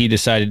explained that he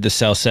decided to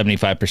sell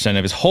 75%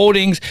 of his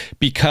holdings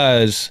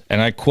because,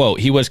 and I quote,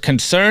 he was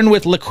concerned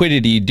with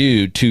liquidity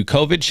due to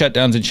COVID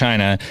shutdowns in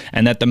China,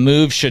 and that the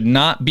move should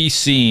not be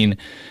seen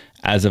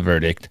as a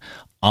verdict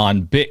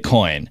on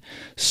Bitcoin.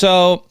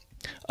 So,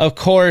 of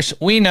course,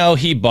 we know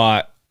he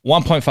bought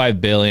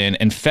 $1.5 billion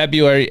in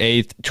February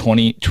 8th,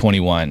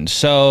 2021.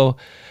 So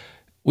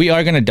we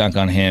are going to dunk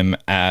on him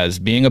as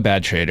being a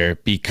bad trader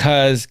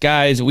because,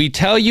 guys, we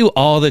tell you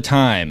all the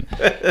time,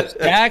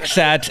 stack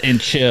sats and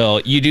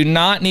chill. You do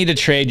not need to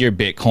trade your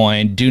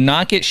Bitcoin. Do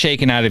not get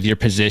shaken out of your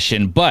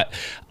position. But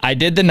I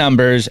did the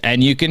numbers,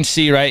 and you can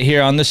see right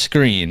here on the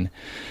screen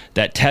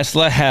that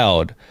Tesla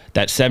held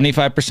that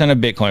 75% of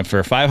Bitcoin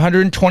for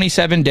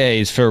 527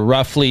 days for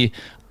roughly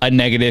a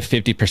negative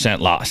 50%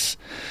 loss.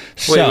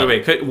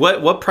 Wait.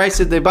 What price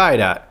did they buy it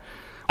at?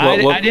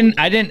 I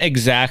didn't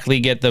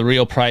exactly get the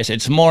real price.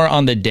 It's more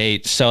on the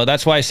date. So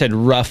that's why I said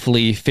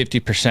roughly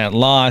 50%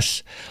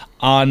 loss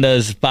on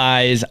those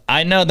buys.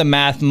 I know the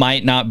math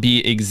might not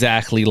be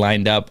exactly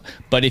lined up,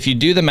 but if you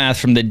do the math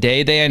from the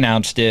day they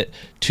announced it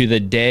to the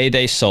day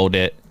they sold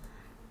it,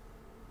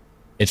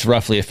 it's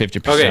roughly a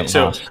 50% loss.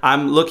 So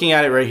I'm looking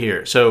at it right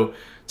here. So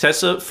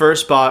Tesla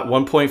first bought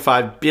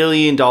 $1.5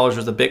 billion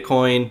worth of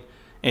Bitcoin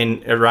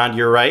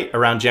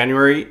around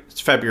January,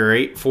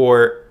 February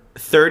for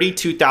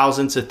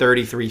 32,000 to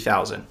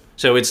 33,000.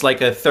 So it's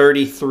like a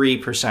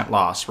 33%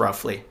 loss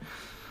roughly.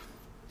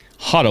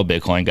 Hodl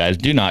Bitcoin, guys.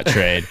 Do not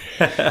trade.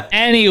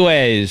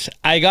 Anyways,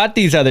 I got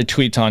these other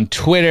tweets on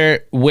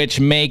Twitter, which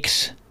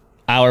makes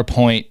our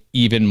point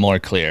even more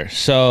clear.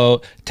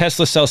 So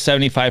Tesla sells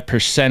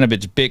 75% of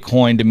its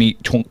Bitcoin to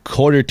meet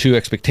quarter two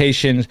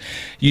expectations.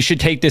 You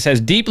should take this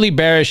as deeply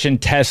bearish in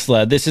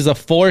Tesla. This is a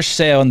forced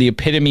sale and the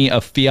epitome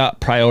of fiat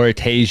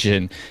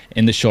prioritization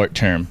in the short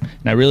term.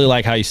 And I really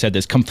like how you said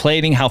this,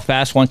 conflating how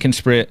fast one can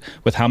sprint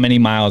with how many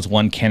miles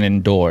one can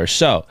endure.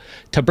 So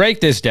to break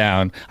this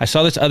down, I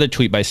saw this other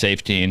tweet by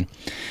Safety,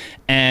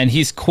 and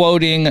he's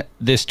quoting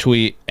this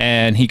tweet,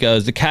 and he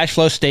goes, the cash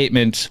flow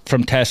statements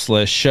from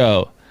Tesla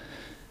show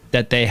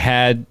that they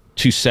had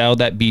to sell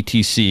that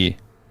BTC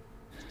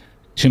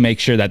to make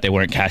sure that they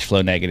weren't cash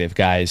flow negative,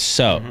 guys.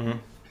 So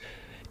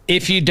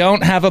if you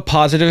don't have a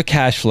positive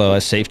cash flow,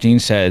 as Safety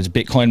says,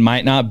 Bitcoin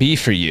might not be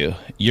for you.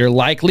 You're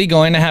likely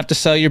going to have to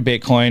sell your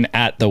Bitcoin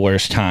at the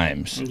worst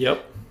times.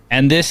 Yep.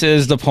 And this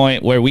is the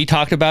point where we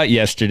talked about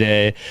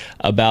yesterday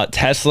about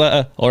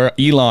Tesla or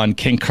Elon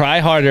can cry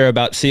harder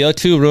about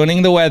CO2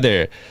 ruining the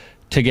weather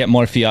to get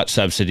more fiat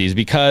subsidies,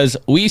 because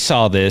we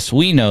saw this,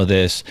 we know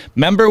this.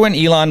 Remember when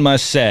Elon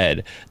Musk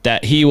said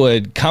that he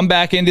would come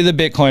back into the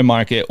Bitcoin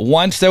market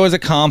once there was a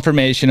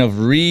confirmation of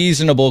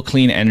reasonable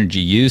clean energy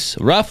use,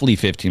 roughly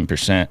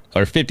 15%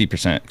 or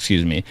 50%,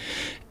 excuse me.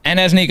 And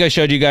as Nico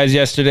showed you guys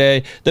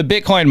yesterday, the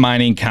Bitcoin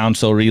Mining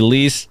Council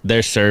released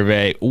their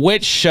survey,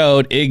 which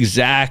showed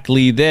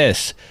exactly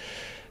this,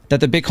 that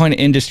the Bitcoin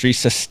industry's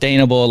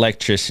sustainable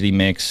electricity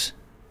mix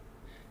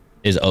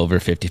is over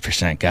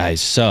 50%, guys.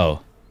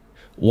 So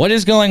what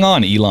is going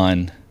on,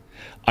 Elon?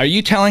 Are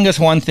you telling us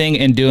one thing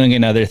and doing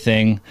another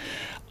thing?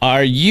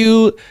 Are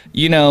you,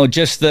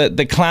 just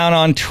the clown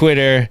on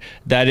Twitter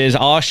that is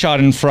all shot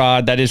and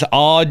fraud, that is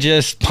all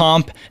just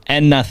pomp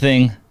and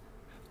nothing?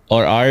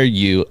 Or are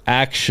you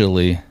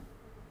actually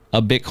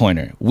a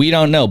Bitcoiner? We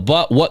don't know.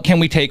 But what can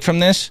we take from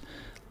this?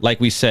 Like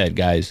we said,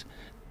 guys,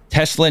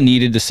 Tesla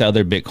needed to sell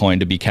their Bitcoin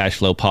to be cash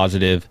flow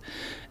positive.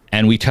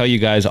 And we tell you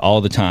guys all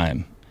the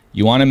time,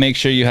 you want to make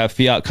sure you have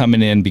fiat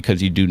coming in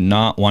because you do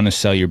not want to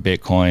sell your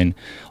Bitcoin,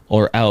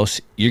 or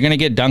else you're going to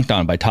get dunked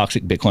on by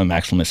toxic Bitcoin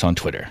maximalists on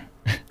Twitter.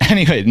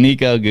 Anyway,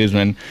 Nico,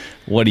 Guzman,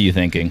 what are you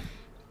thinking?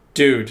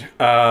 Dude,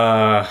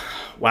 wow.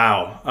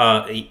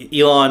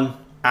 Elon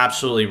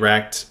absolutely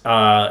wrecked.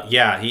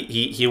 Yeah,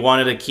 he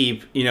wanted to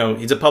keep,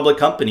 he's a public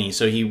company,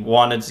 so he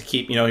wanted to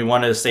keep, he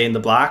wanted to stay in the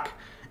black.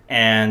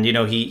 And,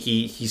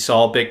 he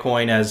saw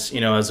Bitcoin as,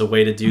 as a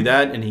way to do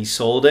that, and he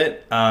sold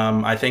it.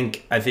 I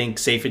think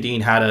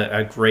Saifedean had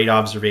a great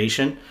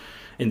observation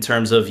in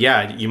terms of,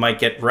 yeah, you might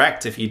get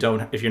wrecked if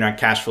you're not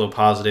cash flow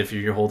positive, if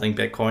you're holding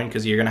Bitcoin,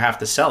 because you're going to have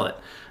to sell it,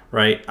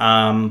 right?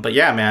 But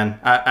yeah, man,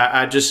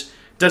 I just,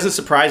 doesn't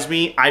surprise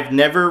me. I've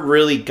never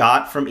really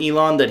got from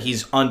Elon that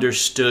he's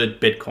understood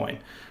Bitcoin,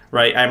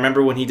 right? I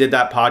remember when he did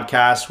that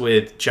podcast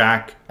with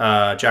Jack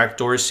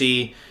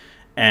Dorsey,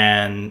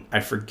 and I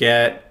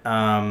forget,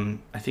 I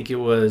think it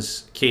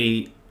was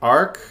Katie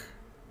Ark.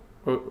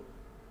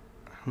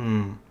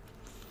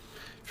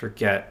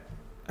 Forget.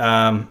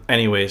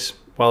 Anyways,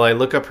 while I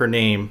look up her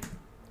name,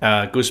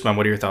 Guzman,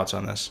 what are your thoughts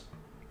on this?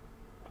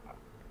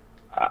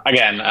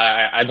 Again,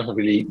 I don't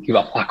really give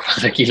a fuck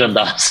what Elon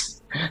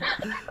does.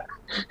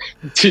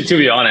 to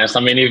be honest,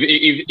 I mean,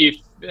 if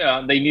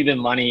they needed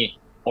money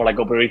or like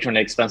operational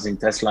expense in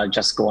Tesla,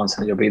 just go and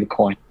sell your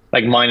Bitcoin.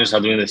 Like miners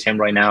are doing the same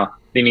right now.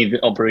 They need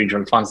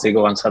operational funds. They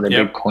go and sell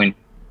their Bitcoin.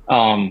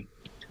 I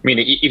mean,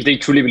 if they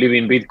truly believe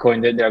in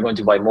Bitcoin, they're going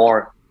to buy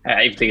more.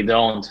 If they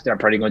don't, they're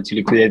probably going to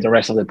liquidate the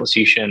rest of the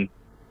position.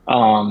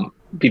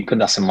 Bitcoin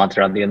doesn't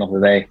matter at the end of the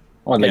day,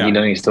 what Elon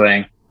is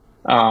doing.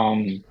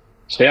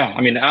 So yeah,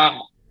 I mean,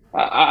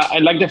 I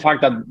like the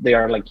fact that they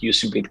are like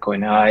using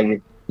Bitcoin.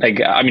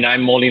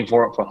 I'm all in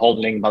for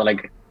holding, but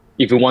like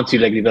if we want to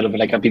like develop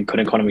like a Bitcoin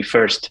economy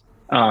first,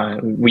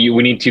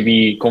 we need to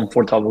be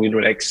comfortable with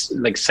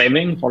like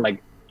saving for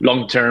like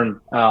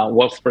long-term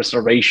wealth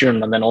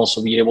preservation, and then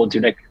also be able to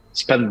like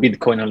spend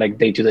Bitcoin on like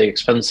day-to-day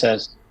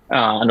expenses,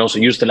 and also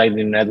use the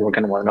Lightning Network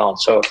and whatnot.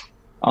 So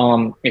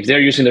if they're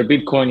using their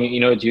Bitcoin,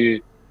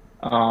 to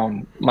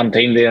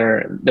maintain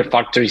their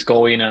factories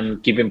going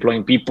and keep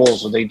employing people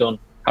so they don't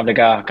have like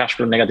a cash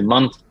flow negative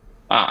month,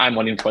 I'm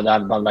all in for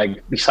that. But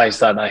like besides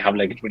that, I have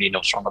like really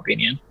no strong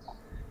opinion.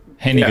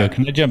 Hey, Nico,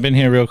 can I jump in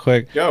here real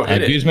quick? Go,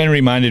 hit it. Guzman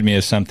reminded me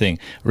of something.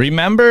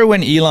 Remember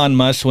when Elon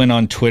Musk went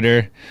on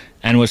Twitter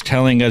and was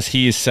telling us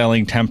he is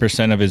selling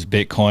 10% of his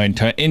Bitcoin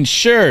to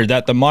ensure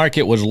that the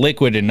market was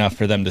liquid enough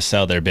for them to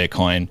sell their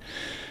Bitcoin?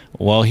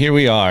 Well, here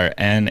we are.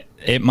 And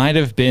it might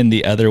have been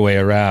the other way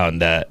around,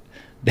 that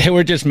they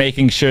were just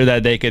making sure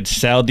that they could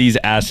sell these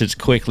assets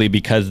quickly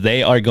because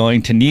they are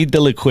going to need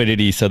the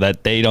liquidity so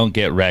that they don't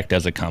get wrecked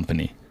as a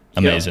company.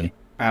 Amazing. Yep.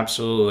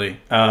 Absolutely.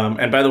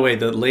 And by the way,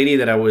 the lady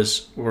that I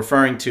was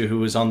referring to who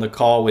was on the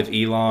call with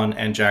Elon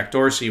and Jack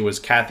Dorsey was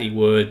Kathy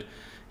Wood.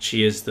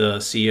 She is the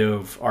CEO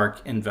of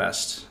ARK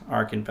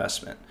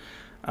Investment.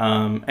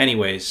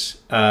 Anyways,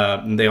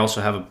 they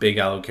also have a big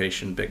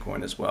allocation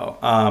Bitcoin as well.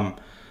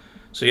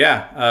 So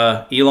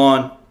yeah,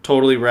 Elon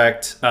totally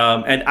wrecked.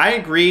 And I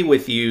agree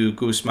with you,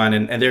 Guzman.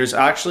 And there's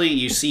actually,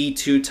 you see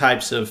two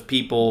types of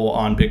people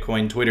on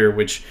Bitcoin Twitter,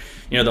 which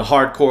the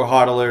hardcore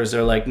hodlers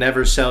are like,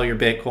 never sell your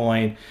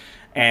Bitcoin.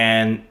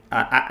 And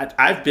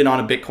I've been on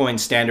a Bitcoin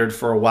standard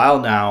for a while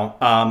now.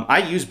 I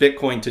use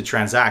Bitcoin to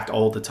transact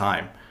all the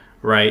time,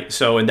 right?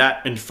 So, and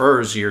that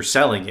infers you're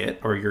selling it,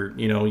 or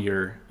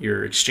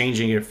you're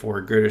exchanging it for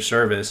a greater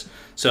service.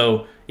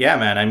 So yeah,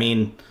 man, I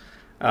mean,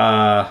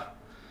 I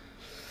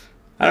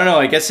don't know.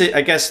 I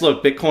guess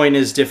look, Bitcoin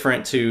is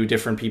different to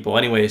different people.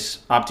 Anyways,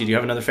 Opti, do you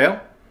have another fail?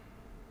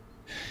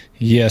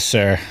 Yes,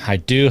 sir. I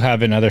do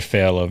have another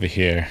fail over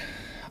here.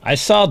 I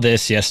saw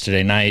this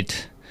yesterday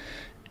night,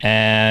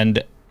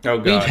 and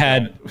we've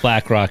had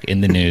BlackRock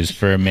in the news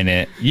for a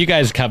minute. You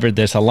guys covered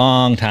this a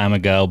long time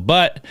ago,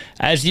 but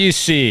as you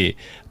see,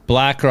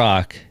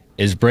 BlackRock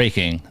is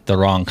breaking the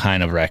wrong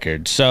kind of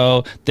record.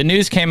 So the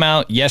news came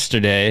out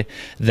yesterday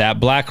that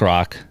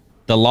BlackRock,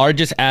 the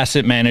largest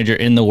asset manager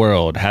in the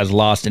world, has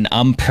lost an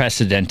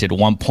unprecedented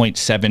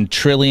 $1.7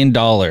 trillion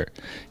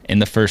in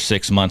the first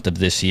 6 months of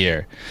this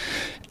year.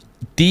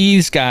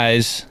 These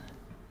guys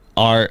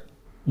are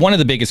one of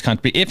the biggest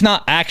companies, if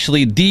not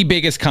actually the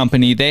biggest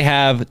company. They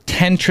have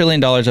 $10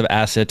 trillion of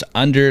assets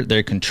under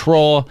their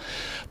control.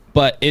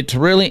 But it's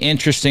really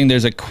interesting.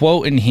 There's a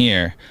quote in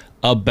here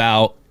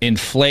about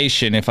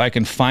inflation, if I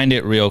can find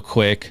it real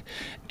quick.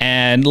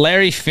 And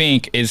Larry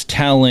Fink is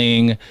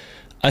telling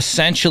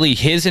essentially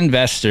his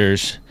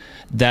investors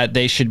that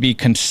they should be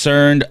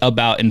concerned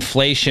about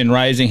inflation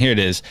rising. Here it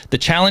is. The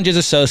challenges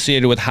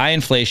associated with high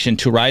inflation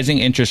to rising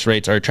interest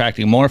rates are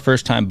attracting more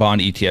first-time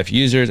bond ETF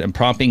users and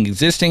prompting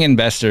existing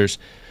investors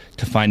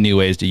to find new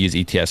ways to use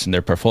ETFs in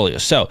their portfolio.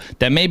 So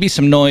that may be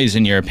some noise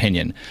in your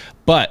opinion,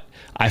 but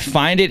I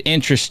find it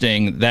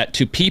interesting that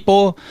to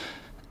people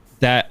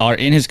that are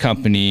in his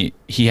company,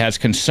 he has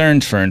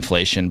concerns for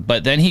inflation,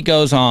 but then he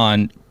goes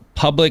on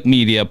public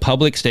media,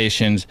 public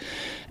stations,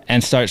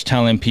 and starts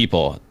telling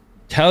people,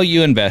 tell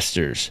you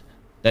investors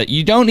that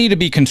you don't need to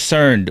be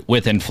concerned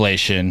with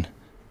inflation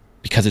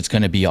because it's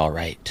going to be all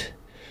right.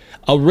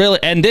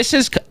 And this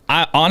is,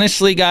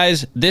 honestly,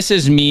 guys, this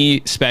is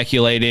me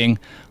speculating,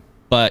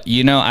 but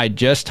I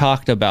just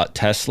talked about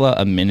Tesla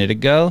a minute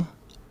ago.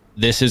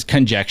 This is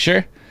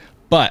conjecture,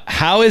 but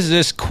how is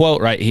this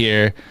quote right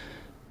here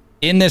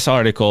in this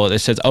article that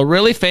says, a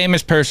really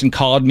famous person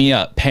called me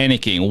up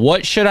panicking.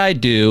 What should I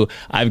do?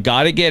 I've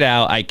got to get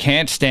out. I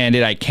can't stand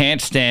it. I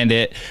can't stand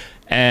it.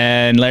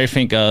 And Larry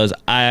Fink goes,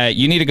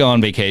 you need to go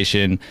on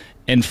vacation.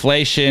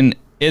 Inflation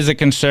is a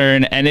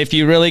concern. And if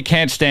you really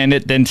can't stand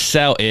it, then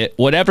sell it,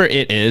 whatever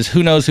it is.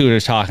 Who knows who they're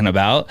talking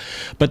about?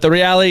 But the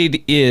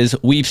reality is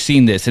we've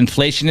seen this.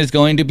 Inflation is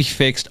going to be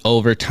fixed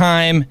over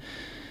time.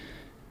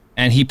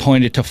 And he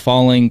pointed to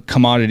falling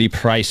commodity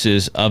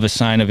prices of a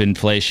sign of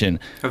inflation.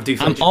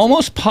 I'm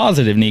almost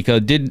positive, Nico,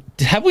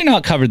 have we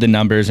not covered the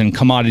numbers and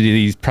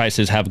commodity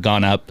prices have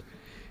gone up?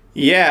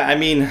 Yeah, I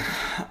mean,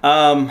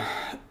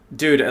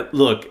 dude,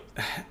 look,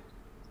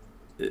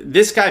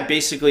 this guy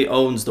basically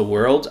owns the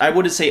world. I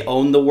wouldn't say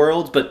own the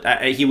world, but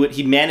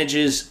he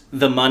manages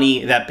the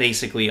money that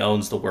basically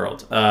owns the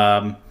world.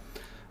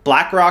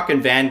 BlackRock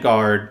and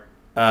Vanguard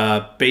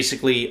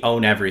basically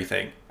own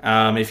everything.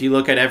 If you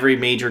look at every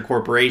major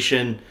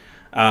corporation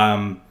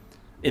in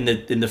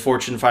the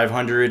Fortune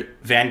 500,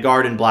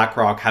 Vanguard and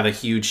BlackRock have a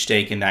huge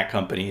stake in that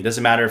company. It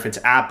doesn't matter if it's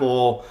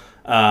Apple,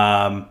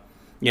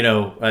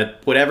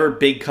 whatever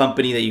big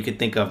company that you could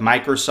think of,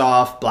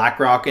 Microsoft,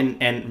 BlackRock,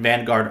 and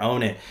Vanguard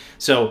own it.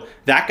 So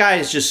that guy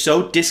is just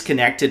so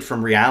disconnected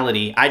from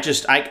reality. I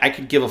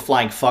could give a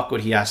flying fuck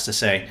what he has to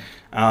say.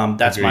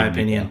 That's my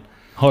opinion.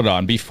 Hold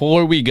on.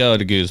 Before we go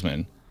to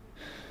Guzman,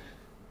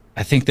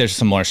 I think there's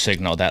some more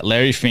signal that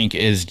Larry Fink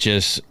is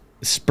just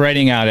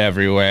spreading out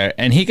everywhere.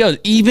 And he goes,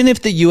 even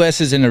if the U.S.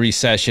 is in a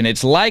recession,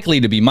 it's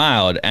likely to be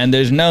mild, and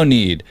there's no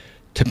need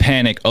to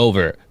panic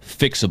over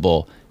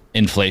fixable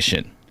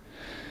inflation.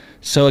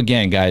 So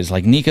again, guys,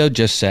 like Nico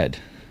just said,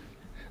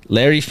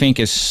 Larry Fink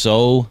is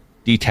so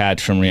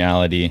detached from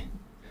reality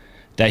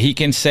that he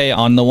can say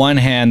on the one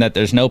hand that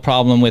there's no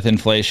problem with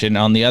inflation.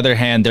 On the other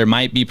hand, there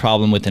might be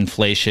problem with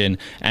inflation.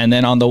 And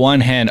then on the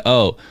one hand,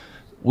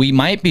 we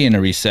might be in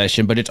a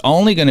recession, but it's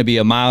only going to be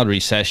a mild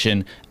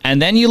recession. And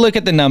then you look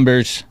at the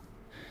numbers,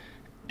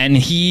 and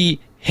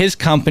his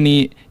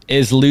company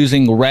is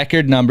losing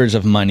record numbers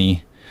of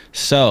money.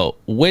 So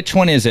which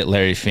one is it,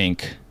 Larry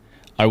Fink?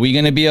 Are we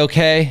going to be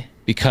okay?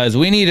 Because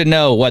we need to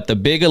know what the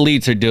big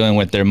elites are doing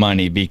with their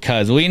money,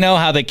 because we know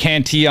how the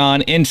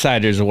Cantillon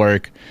insiders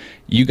work.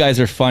 You guys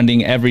are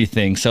funding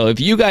everything. So if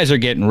you guys are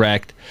getting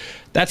wrecked,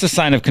 that's a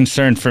sign of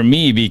concern for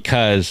me,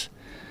 because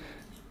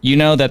you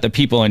know that the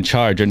people in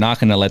charge are not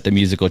going to let the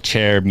musical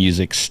chair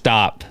music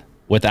stop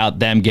without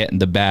them getting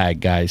the bag,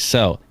 guys.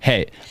 So,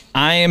 hey,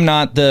 I am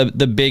not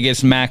the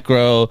biggest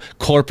macro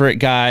corporate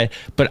guy,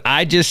 but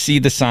I just see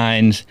the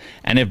signs.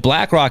 And if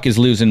BlackRock is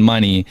losing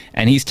money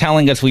and he's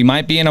telling us we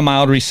might be in a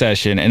mild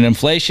recession and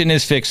inflation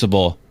is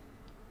fixable,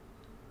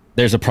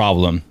 there's a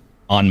problem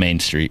on Main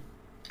Street.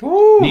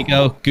 Ooh.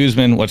 Nico,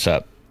 Guzman, what's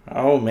up?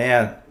 Oh,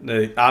 man.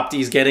 The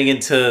Opti's getting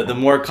into the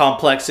more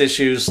complex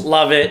issues.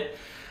 Love it.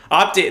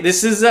 Opti,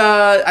 this is,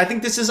 I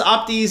think this is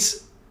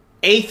Opti's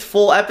 8th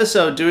full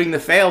episode doing the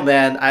fail,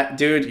 man.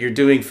 Dude, you're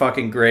doing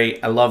fucking great.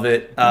 I love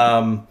it.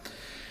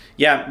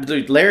 Yeah,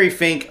 dude, Larry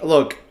Fink,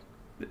 look,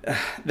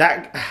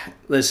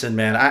 listen,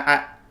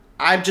 man,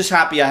 I'm just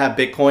happy I have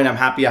Bitcoin. I'm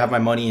happy I have my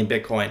money in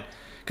Bitcoin.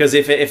 Because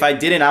if I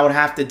didn't, I would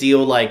have to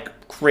deal like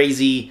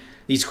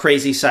these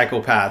crazy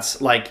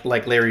psychopaths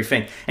like Larry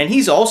Fink. And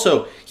he's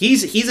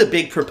a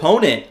big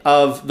proponent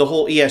of the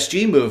whole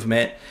ESG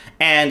movement.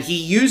 And he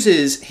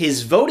uses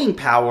his voting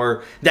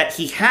power that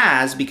he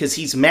has because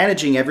he's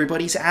managing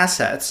everybody's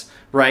assets,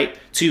 right,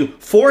 to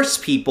force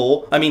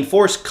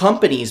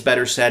companies,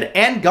 better said,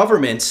 and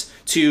governments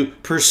to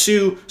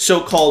pursue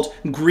so-called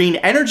green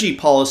energy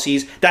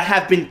policies that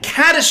have been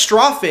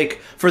catastrophic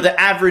for the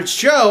average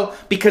Joe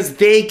because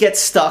they get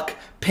stuck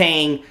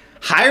paying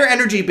higher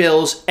energy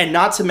bills, and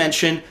not to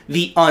mention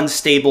the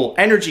unstable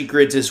energy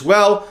grids as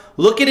well.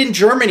 Look at in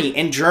Germany.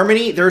 In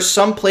Germany, there are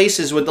some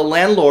places where the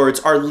landlords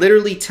are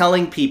literally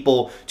telling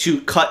people to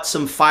cut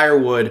some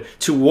firewood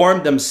to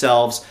warm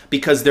themselves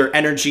because their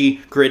energy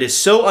grid is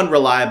so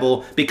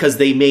unreliable because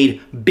they made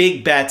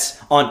big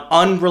bets on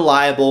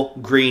unreliable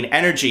green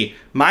energy.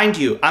 Mind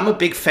you, I'm a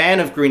big fan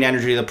of green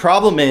energy. The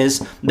problem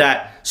is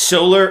that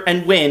solar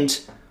and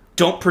wind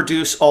don't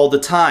produce all the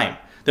time.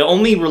 The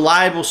only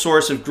reliable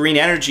source of green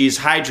energy is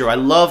hydro. I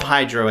love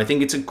hydro. I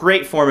think it's a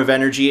great form of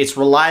energy. It's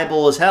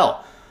reliable as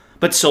hell.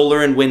 But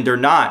solar and wind are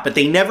not. But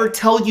they never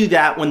tell you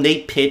that when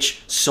they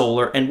pitch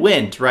solar and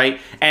wind, right?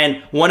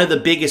 And one of the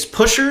biggest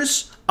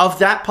pushers of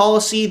that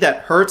policy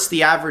that hurts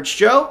the average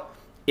Joe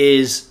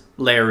is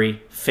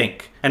Larry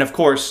Fink. And of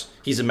course,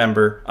 he's a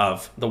member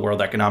of the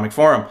World Economic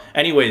Forum.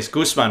 Anyways,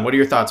 Guzman, what are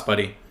your thoughts,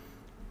 buddy?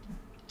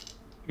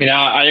 I mean,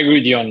 I agree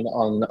with you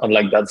on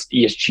like that's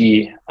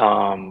ESG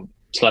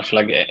slash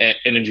like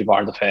energy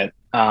part of it.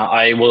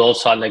 I will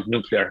also add like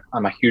nuclear.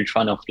 I'm a huge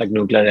fan of like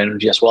nuclear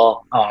energy as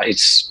well.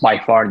 It's by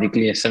far the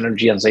cleanest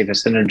energy and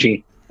safest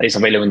energy that is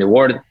available in the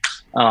world.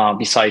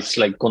 Besides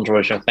like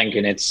controversial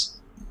thinking, it's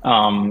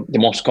the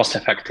most cost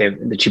effective,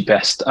 the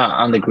cheapest,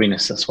 and the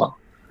greenest as well.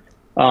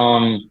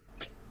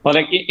 But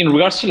like in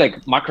regards to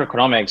like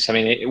macroeconomics, I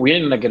mean, we're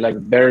in like a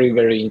very,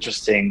 very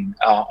interesting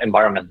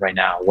environment right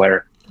now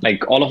where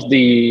like all of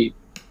the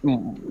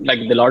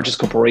largest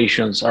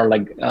corporations are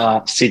like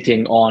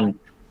sitting on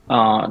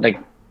like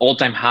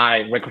all-time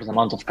high record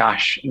amount of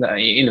cash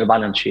in the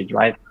balance sheet,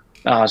 right?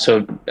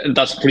 So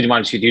that's pretty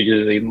much due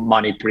to the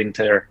money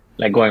printer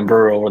like going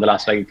burr over the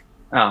last like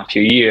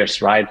few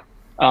years, right?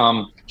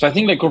 So I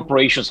think like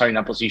corporations are in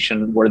a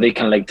position where they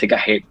can like take a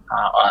hit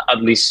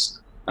at least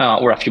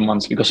or a few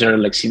months because they're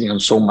like sitting on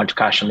so much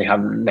cash and they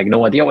have like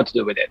no idea what to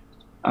do with it.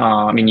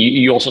 I mean,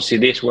 you also see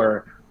this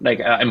where like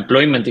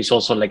employment is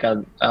also like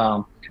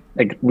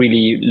like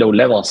really low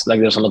levels. Like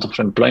there's a lot of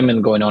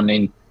employment going on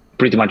in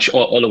pretty much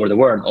all over the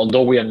world,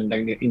 although we are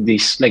in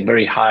this like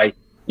very high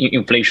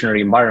inflationary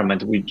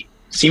environment, which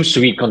seems to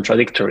be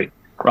contradictory,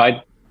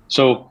 right?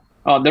 So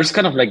there's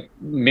kind of like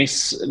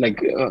mixing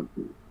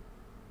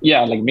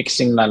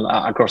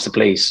across the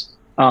place.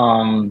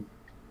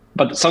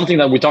 But something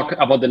that we talked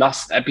about the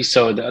last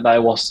episode that I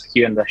was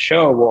here in the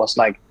show was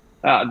like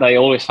that I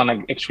always found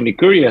like extremely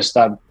curious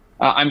that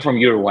I'm from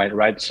Uruguay,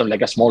 right? So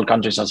like a small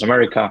country South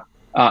America,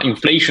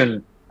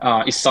 inflation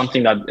is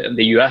something that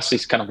the US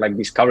is kind of like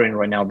discovering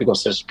right now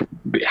because there's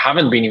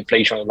haven't been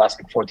inflation in the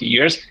last like 40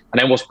 years. And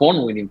I was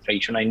born with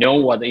inflation. I know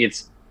what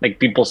it's like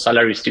people's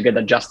salaries to get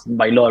adjusted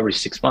by law every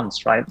 6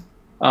 months, right?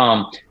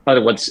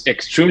 But what's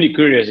extremely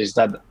curious is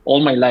that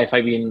all my life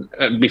I've been,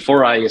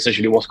 before I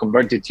essentially was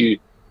converted to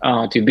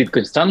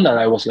Bitcoin standard,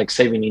 I was like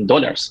saving in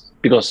dollars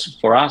because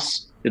for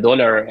us, the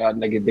dollar,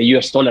 like the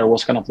US dollar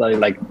was kind of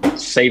like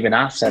saving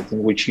asset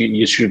in which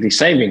you should be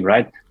saving,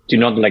 right? To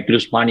not like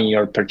lose money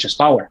or purchase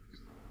power.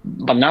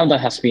 But now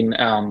that has been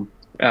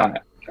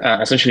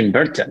essentially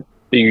inverted.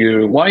 The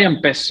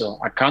Uruguayan peso,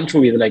 a country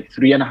with like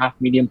 3.5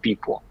 million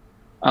people,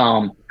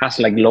 has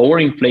like lower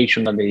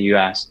inflation than the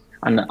US,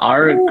 and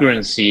our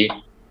currency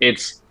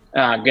it's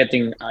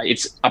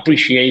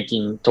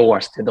appreciating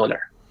towards the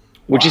dollar,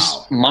 which is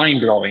mind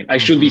blowing. I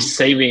should be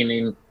saving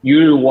in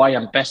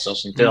Uruguayan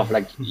pesos instead of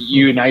like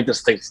United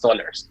States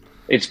dollars.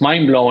 It's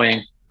mind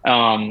blowing.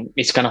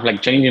 It's kind of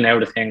like changing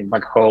everything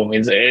back home.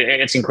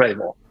 It's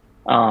incredible.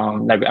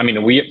 Like I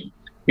mean, we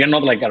are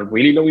not like a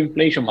really low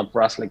inflation, but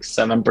for us, like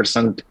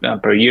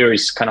 7% per year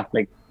is kind of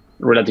like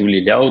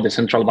relatively low. The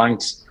central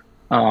banks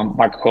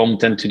back home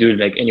tend to do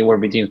like anywhere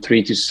between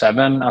 3 to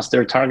 7 as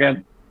their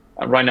target.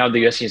 Right now,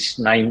 the US is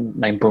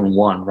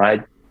 9.1,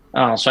 right?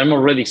 So I'm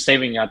already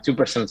saving a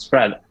 2%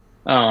 spread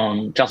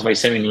just by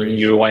saving in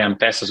Uruguayan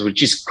pesos,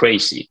 which is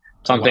crazy.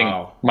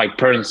 Something my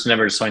parents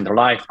never saw in their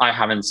life. I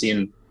haven't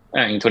seen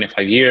in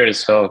 25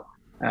 years. So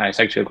it's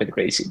actually quite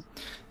crazy.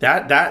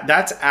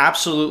 That's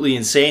absolutely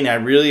insane. I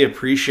really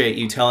appreciate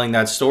you telling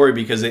that story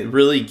because it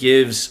really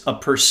gives a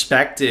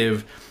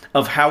perspective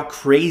of how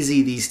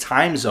crazy these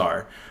times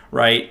are,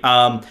 right?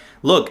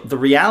 Look, the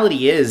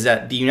reality is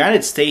that the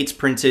United States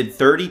printed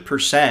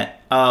 30%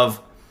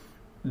 of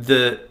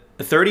the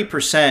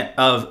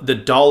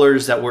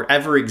dollars that were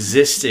ever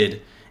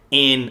existed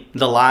in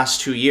the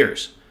last 2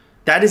 years.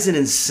 That is an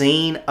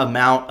insane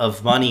amount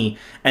of money.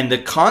 And the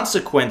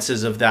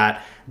consequences of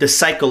that, the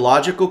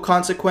psychological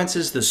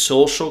consequences, the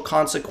social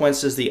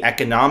consequences, the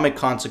economic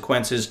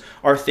consequences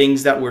are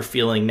things that we're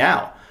feeling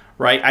now,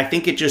 right? I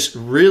think it just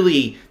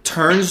really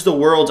turns the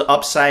world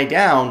upside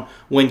down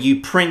when you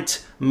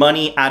print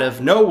money out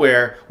of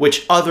nowhere,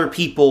 which other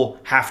people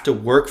have to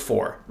work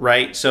for,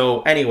 right?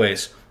 So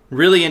anyways,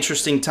 really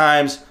interesting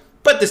times,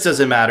 but this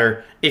doesn't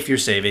matter if you're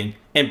saving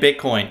in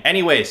Bitcoin.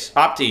 Anyways,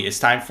 Opti, it's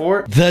time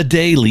for the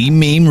Daily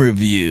Meme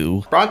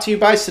Review. Brought to you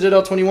by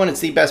Citadel 21. It's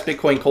the best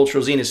Bitcoin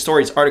cultural zine. It's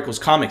stories, articles,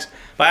 comics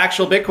by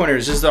actual Bitcoiners.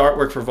 This is the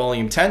artwork for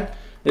Volume 10.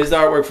 This is the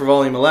artwork for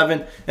Volume 11.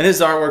 And this is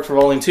the artwork for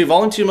Volume 2.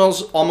 Volume 2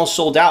 is almost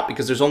sold out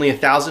because there's only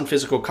 1,000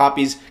 physical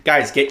copies.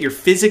 Guys, get your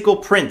physical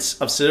prints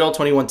of Citadel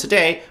 21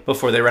 today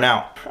before they run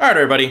out. All right,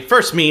 everybody.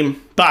 First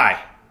meme by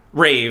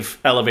Rave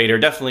Elevator.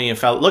 Definitely a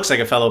fellow, looks like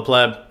a fellow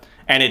pleb.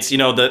 And it's, you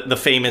know, the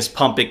famous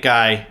pump it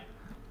guy.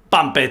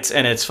 Bump it,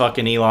 and it's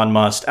fucking Elon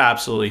Musk.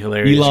 Absolutely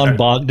hilarious. Elon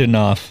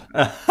Bogdanov.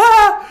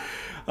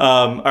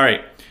 All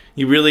right.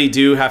 You really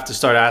do have to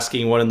start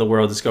asking what in the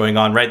world is going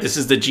on, right? This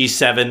is the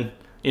G7,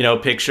 you know,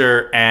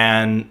 picture.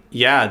 And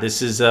yeah,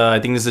 this is, I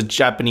think this is a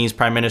Japanese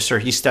prime minister.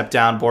 He stepped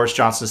down. Boris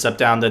Johnson stepped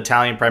down. The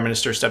Italian prime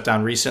minister stepped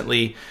down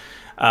recently.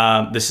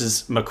 This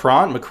is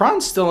Macron.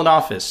 Macron's still in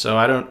office, so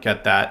I don't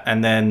get that.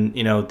 And then,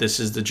 you know, this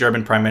is the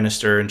German prime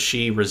minister, and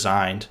she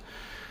resigned.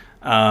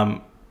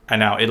 And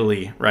now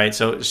Italy, right?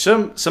 So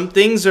some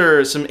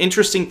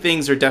interesting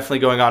things are definitely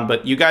going on,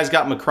 but you guys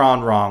got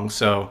Macron wrong,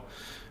 so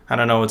I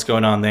don't know what's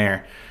going on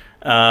there.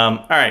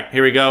 All right,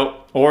 here we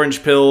go.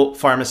 Orange Pill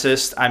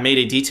Pharmacist. I made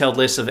a detailed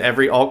list of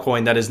every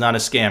altcoin that is not a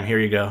scam. Here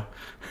you go.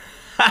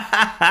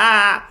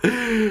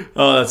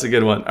 Oh, that's a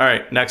good one. All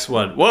right, next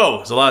one. Whoa,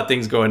 there's a lot of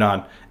things going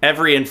on.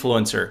 Every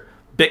influencer.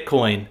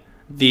 Bitcoin,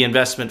 the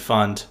investment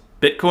fund.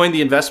 Bitcoin,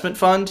 the investment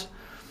fund?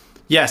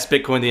 Yes,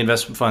 Bitcoin, the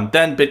investment fund,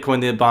 then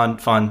Bitcoin, the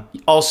bond fund,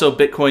 also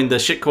Bitcoin, the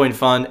shitcoin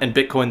fund, and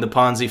Bitcoin, the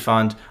Ponzi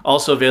fund.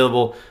 Also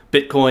available,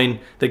 Bitcoin,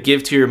 the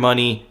give to your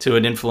money to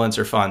an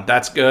influencer fund.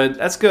 That's good.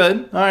 That's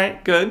good. All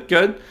right, good,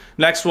 good.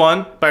 Next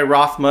one by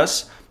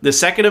Rothmus. The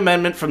Second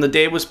Amendment from the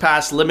day it was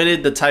passed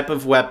limited the type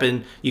of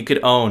weapon you could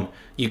own.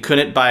 You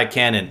couldn't buy a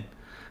cannon.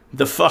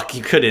 The fuck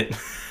you couldn't.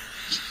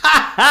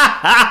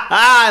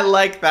 I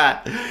like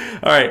that.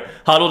 All right,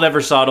 Huddle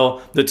Never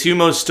Soddle. The two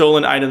most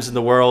stolen items in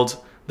the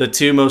world. The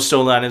two most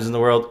stolen items in the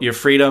world, your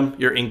freedom,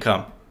 your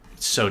income.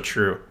 It's so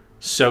true.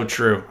 So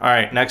true. All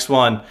right, next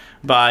one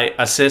by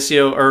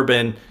Assessio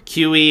Urban,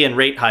 QE and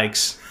rate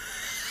hikes.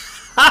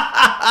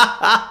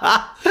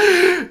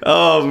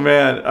 Oh,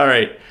 man. All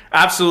right.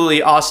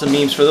 Absolutely awesome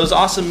memes. For those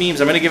awesome memes,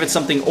 I'm going to give it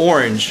something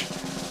orange.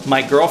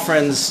 My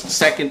girlfriend's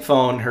second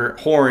phone, her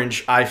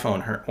orange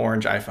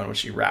iPhone, which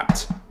she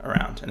wrapped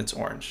around, and it's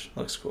orange.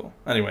 Looks cool.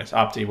 Anyways,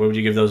 Opti, what would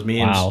you give those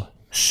memes? Wow.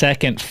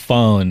 Second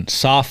phone,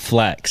 soft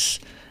flex.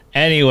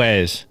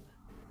 Anyways,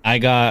 I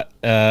got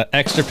an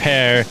extra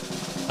pair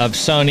of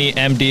Sony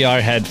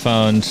MDR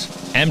headphones,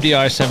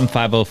 MDR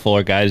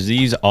 7504, guys.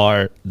 These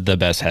are the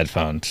best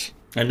headphones.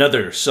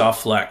 Another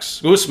soft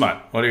flex. Guzman,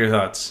 what are your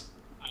thoughts?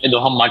 I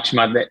don't have much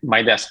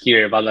my desk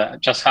here,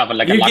 but just have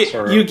like a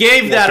Luxor. You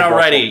gave that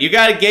already. You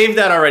gave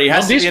that already. It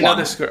has to be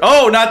another score.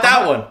 Oh, not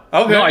that one.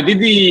 Okay. No, I did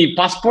the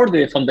passport,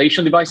 the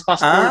foundation device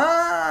passport.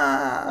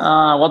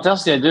 What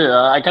else did I do?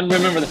 I can't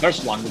remember the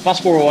first one. The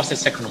passport was the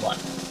second one.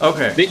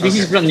 Okay. This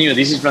is brand new.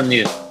 This is brand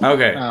new.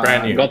 Okay,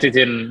 brand new. Got it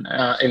in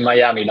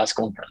Miami last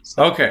conference.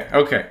 Okay.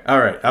 All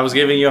right. I was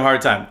giving you a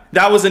hard time.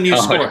 That was a new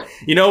score. Yeah.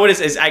 You know what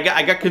it is? I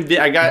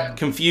got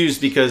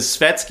confused because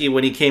Svetsky,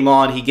 when he came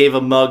on, he gave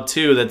a mug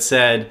too that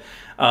said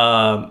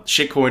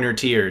shitcoiner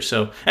tears.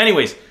 So,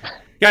 anyways,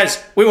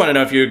 guys, we want to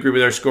know if you agree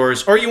with our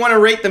scores or you want to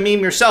rate the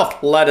meme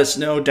yourself. Let us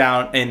know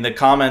down in the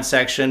comment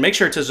section. Make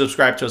sure to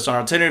subscribe to us on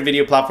alternative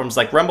video platforms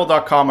like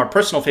Rumble.com, our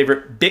personal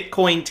favorite,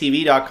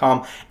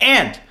 BitcoinTV.com,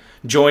 and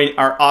join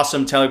our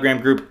awesome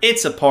Telegram group.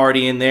 It's a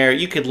party in there.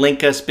 You could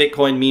link us,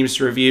 Bitcoin memes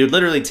to review.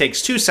 Literally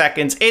takes 2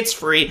 seconds. It's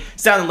free.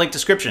 It's down in the link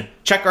description.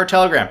 Check our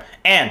Telegram.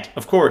 And,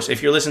 of course,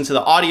 if you're listening to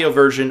the audio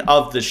version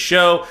of the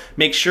show,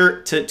 make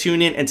sure to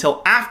tune in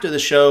until after the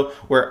show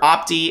where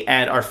Opti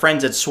and our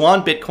friends at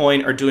Swan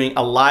Bitcoin are doing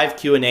a live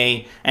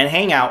Q&A and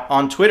hangout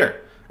on Twitter.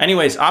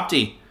 Anyways,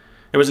 Opti,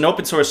 there was an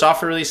open source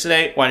software release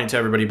today. Why don't you tell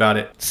everybody about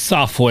it?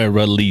 Software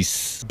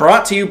release.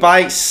 Brought to you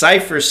by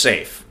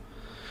CipherSafe.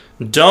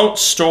 Don't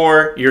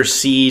store your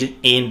seed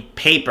in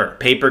paper.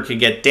 Paper could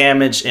get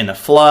damaged in a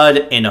flood,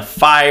 in a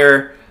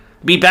fire.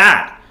 Be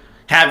bad.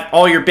 Have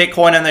all your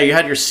Bitcoin in there. You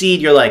had your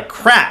seed. You're like,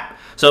 crap.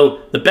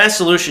 So the best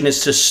solution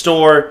is to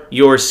store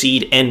your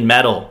seed in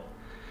metal.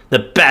 The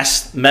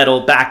best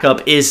metal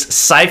backup is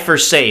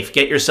CipherSafe.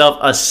 Get yourself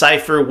a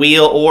Cipher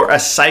wheel or a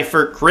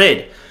Cipher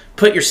grid.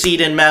 Put your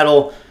seed in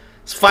metal.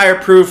 It's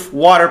fireproof,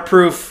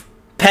 waterproof,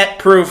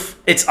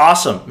 pet-proof. It's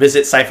awesome.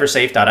 Visit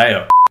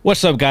ciphersafe.io.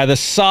 What's up, guys? The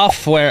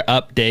software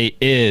update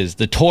is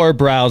the Tor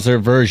browser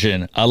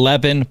version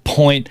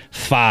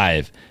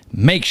 11.5.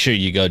 Make sure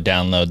you go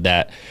download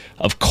that.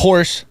 Of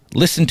course,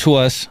 listen to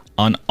us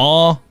on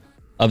all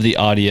of the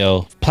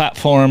audio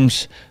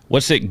platforms.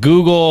 What's it?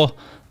 Google,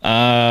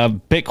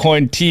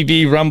 Bitcoin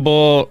TV,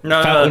 Rumble.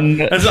 No,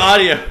 that's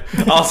audio.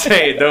 I'll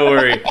say it. Don't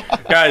worry,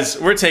 guys.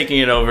 We're taking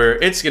it over.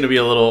 It's gonna be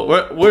a little.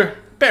 We're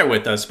bear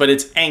with us, but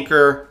it's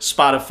Anchor,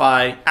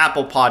 Spotify,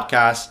 Apple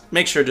Podcasts.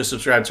 Make sure to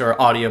subscribe to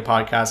our audio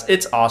podcast.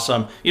 It's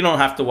awesome. You don't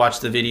have to watch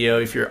the video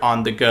if you're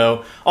on the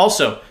go.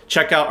 Also,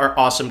 check out our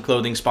awesome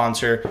clothing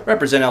sponsor,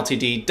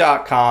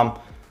 representltd.com.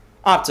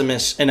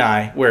 Optimus and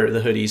I wear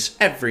the hoodies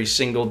every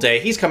single day.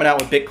 He's coming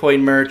out with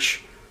Bitcoin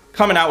merch,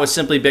 coming out with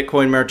Simply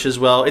Bitcoin merch as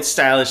well. It's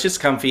stylish, it's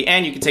comfy,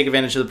 and you can take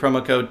advantage of the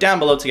promo code down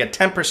below to get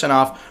 10%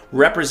 off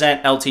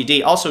Represent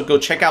LTD. Also, go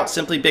check out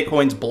Simply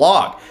Bitcoin's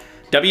blog,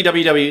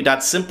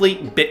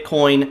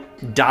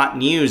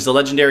 www.simplybitcoin.news. The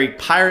legendary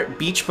Pirate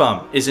Beach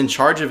Bum is in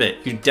charge of it.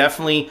 You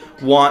definitely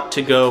want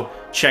to go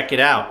check it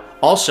out.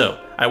 Also,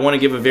 I want to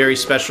give a very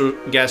special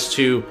guest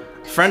to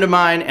a friend of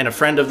mine and a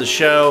friend of the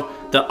show,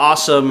 the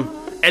awesome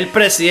El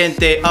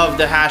Presidente of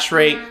the Hash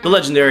Rate, the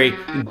legendary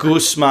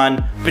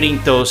Guzman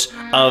Pintos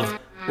of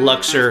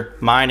Luxor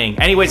Mining.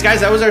 Anyways, guys,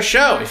 that was our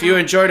show. If you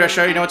enjoyed our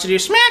show, you know what to do.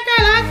 Smack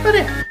that like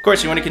button. Of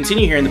course, you want to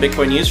continue hearing the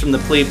Bitcoin news from the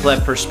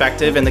plebe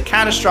perspective and the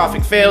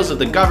catastrophic fails of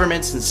the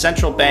governments and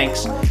central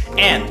banks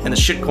and the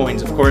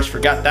shitcoins, of course,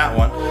 forgot that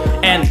one,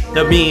 and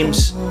the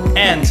memes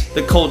and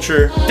the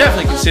culture.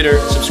 Definitely consider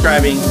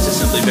subscribing to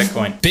Simply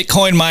Bitcoin.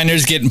 Bitcoin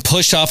miners getting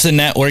pushed off the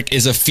network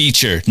is a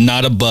feature,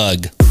 not a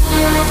bug.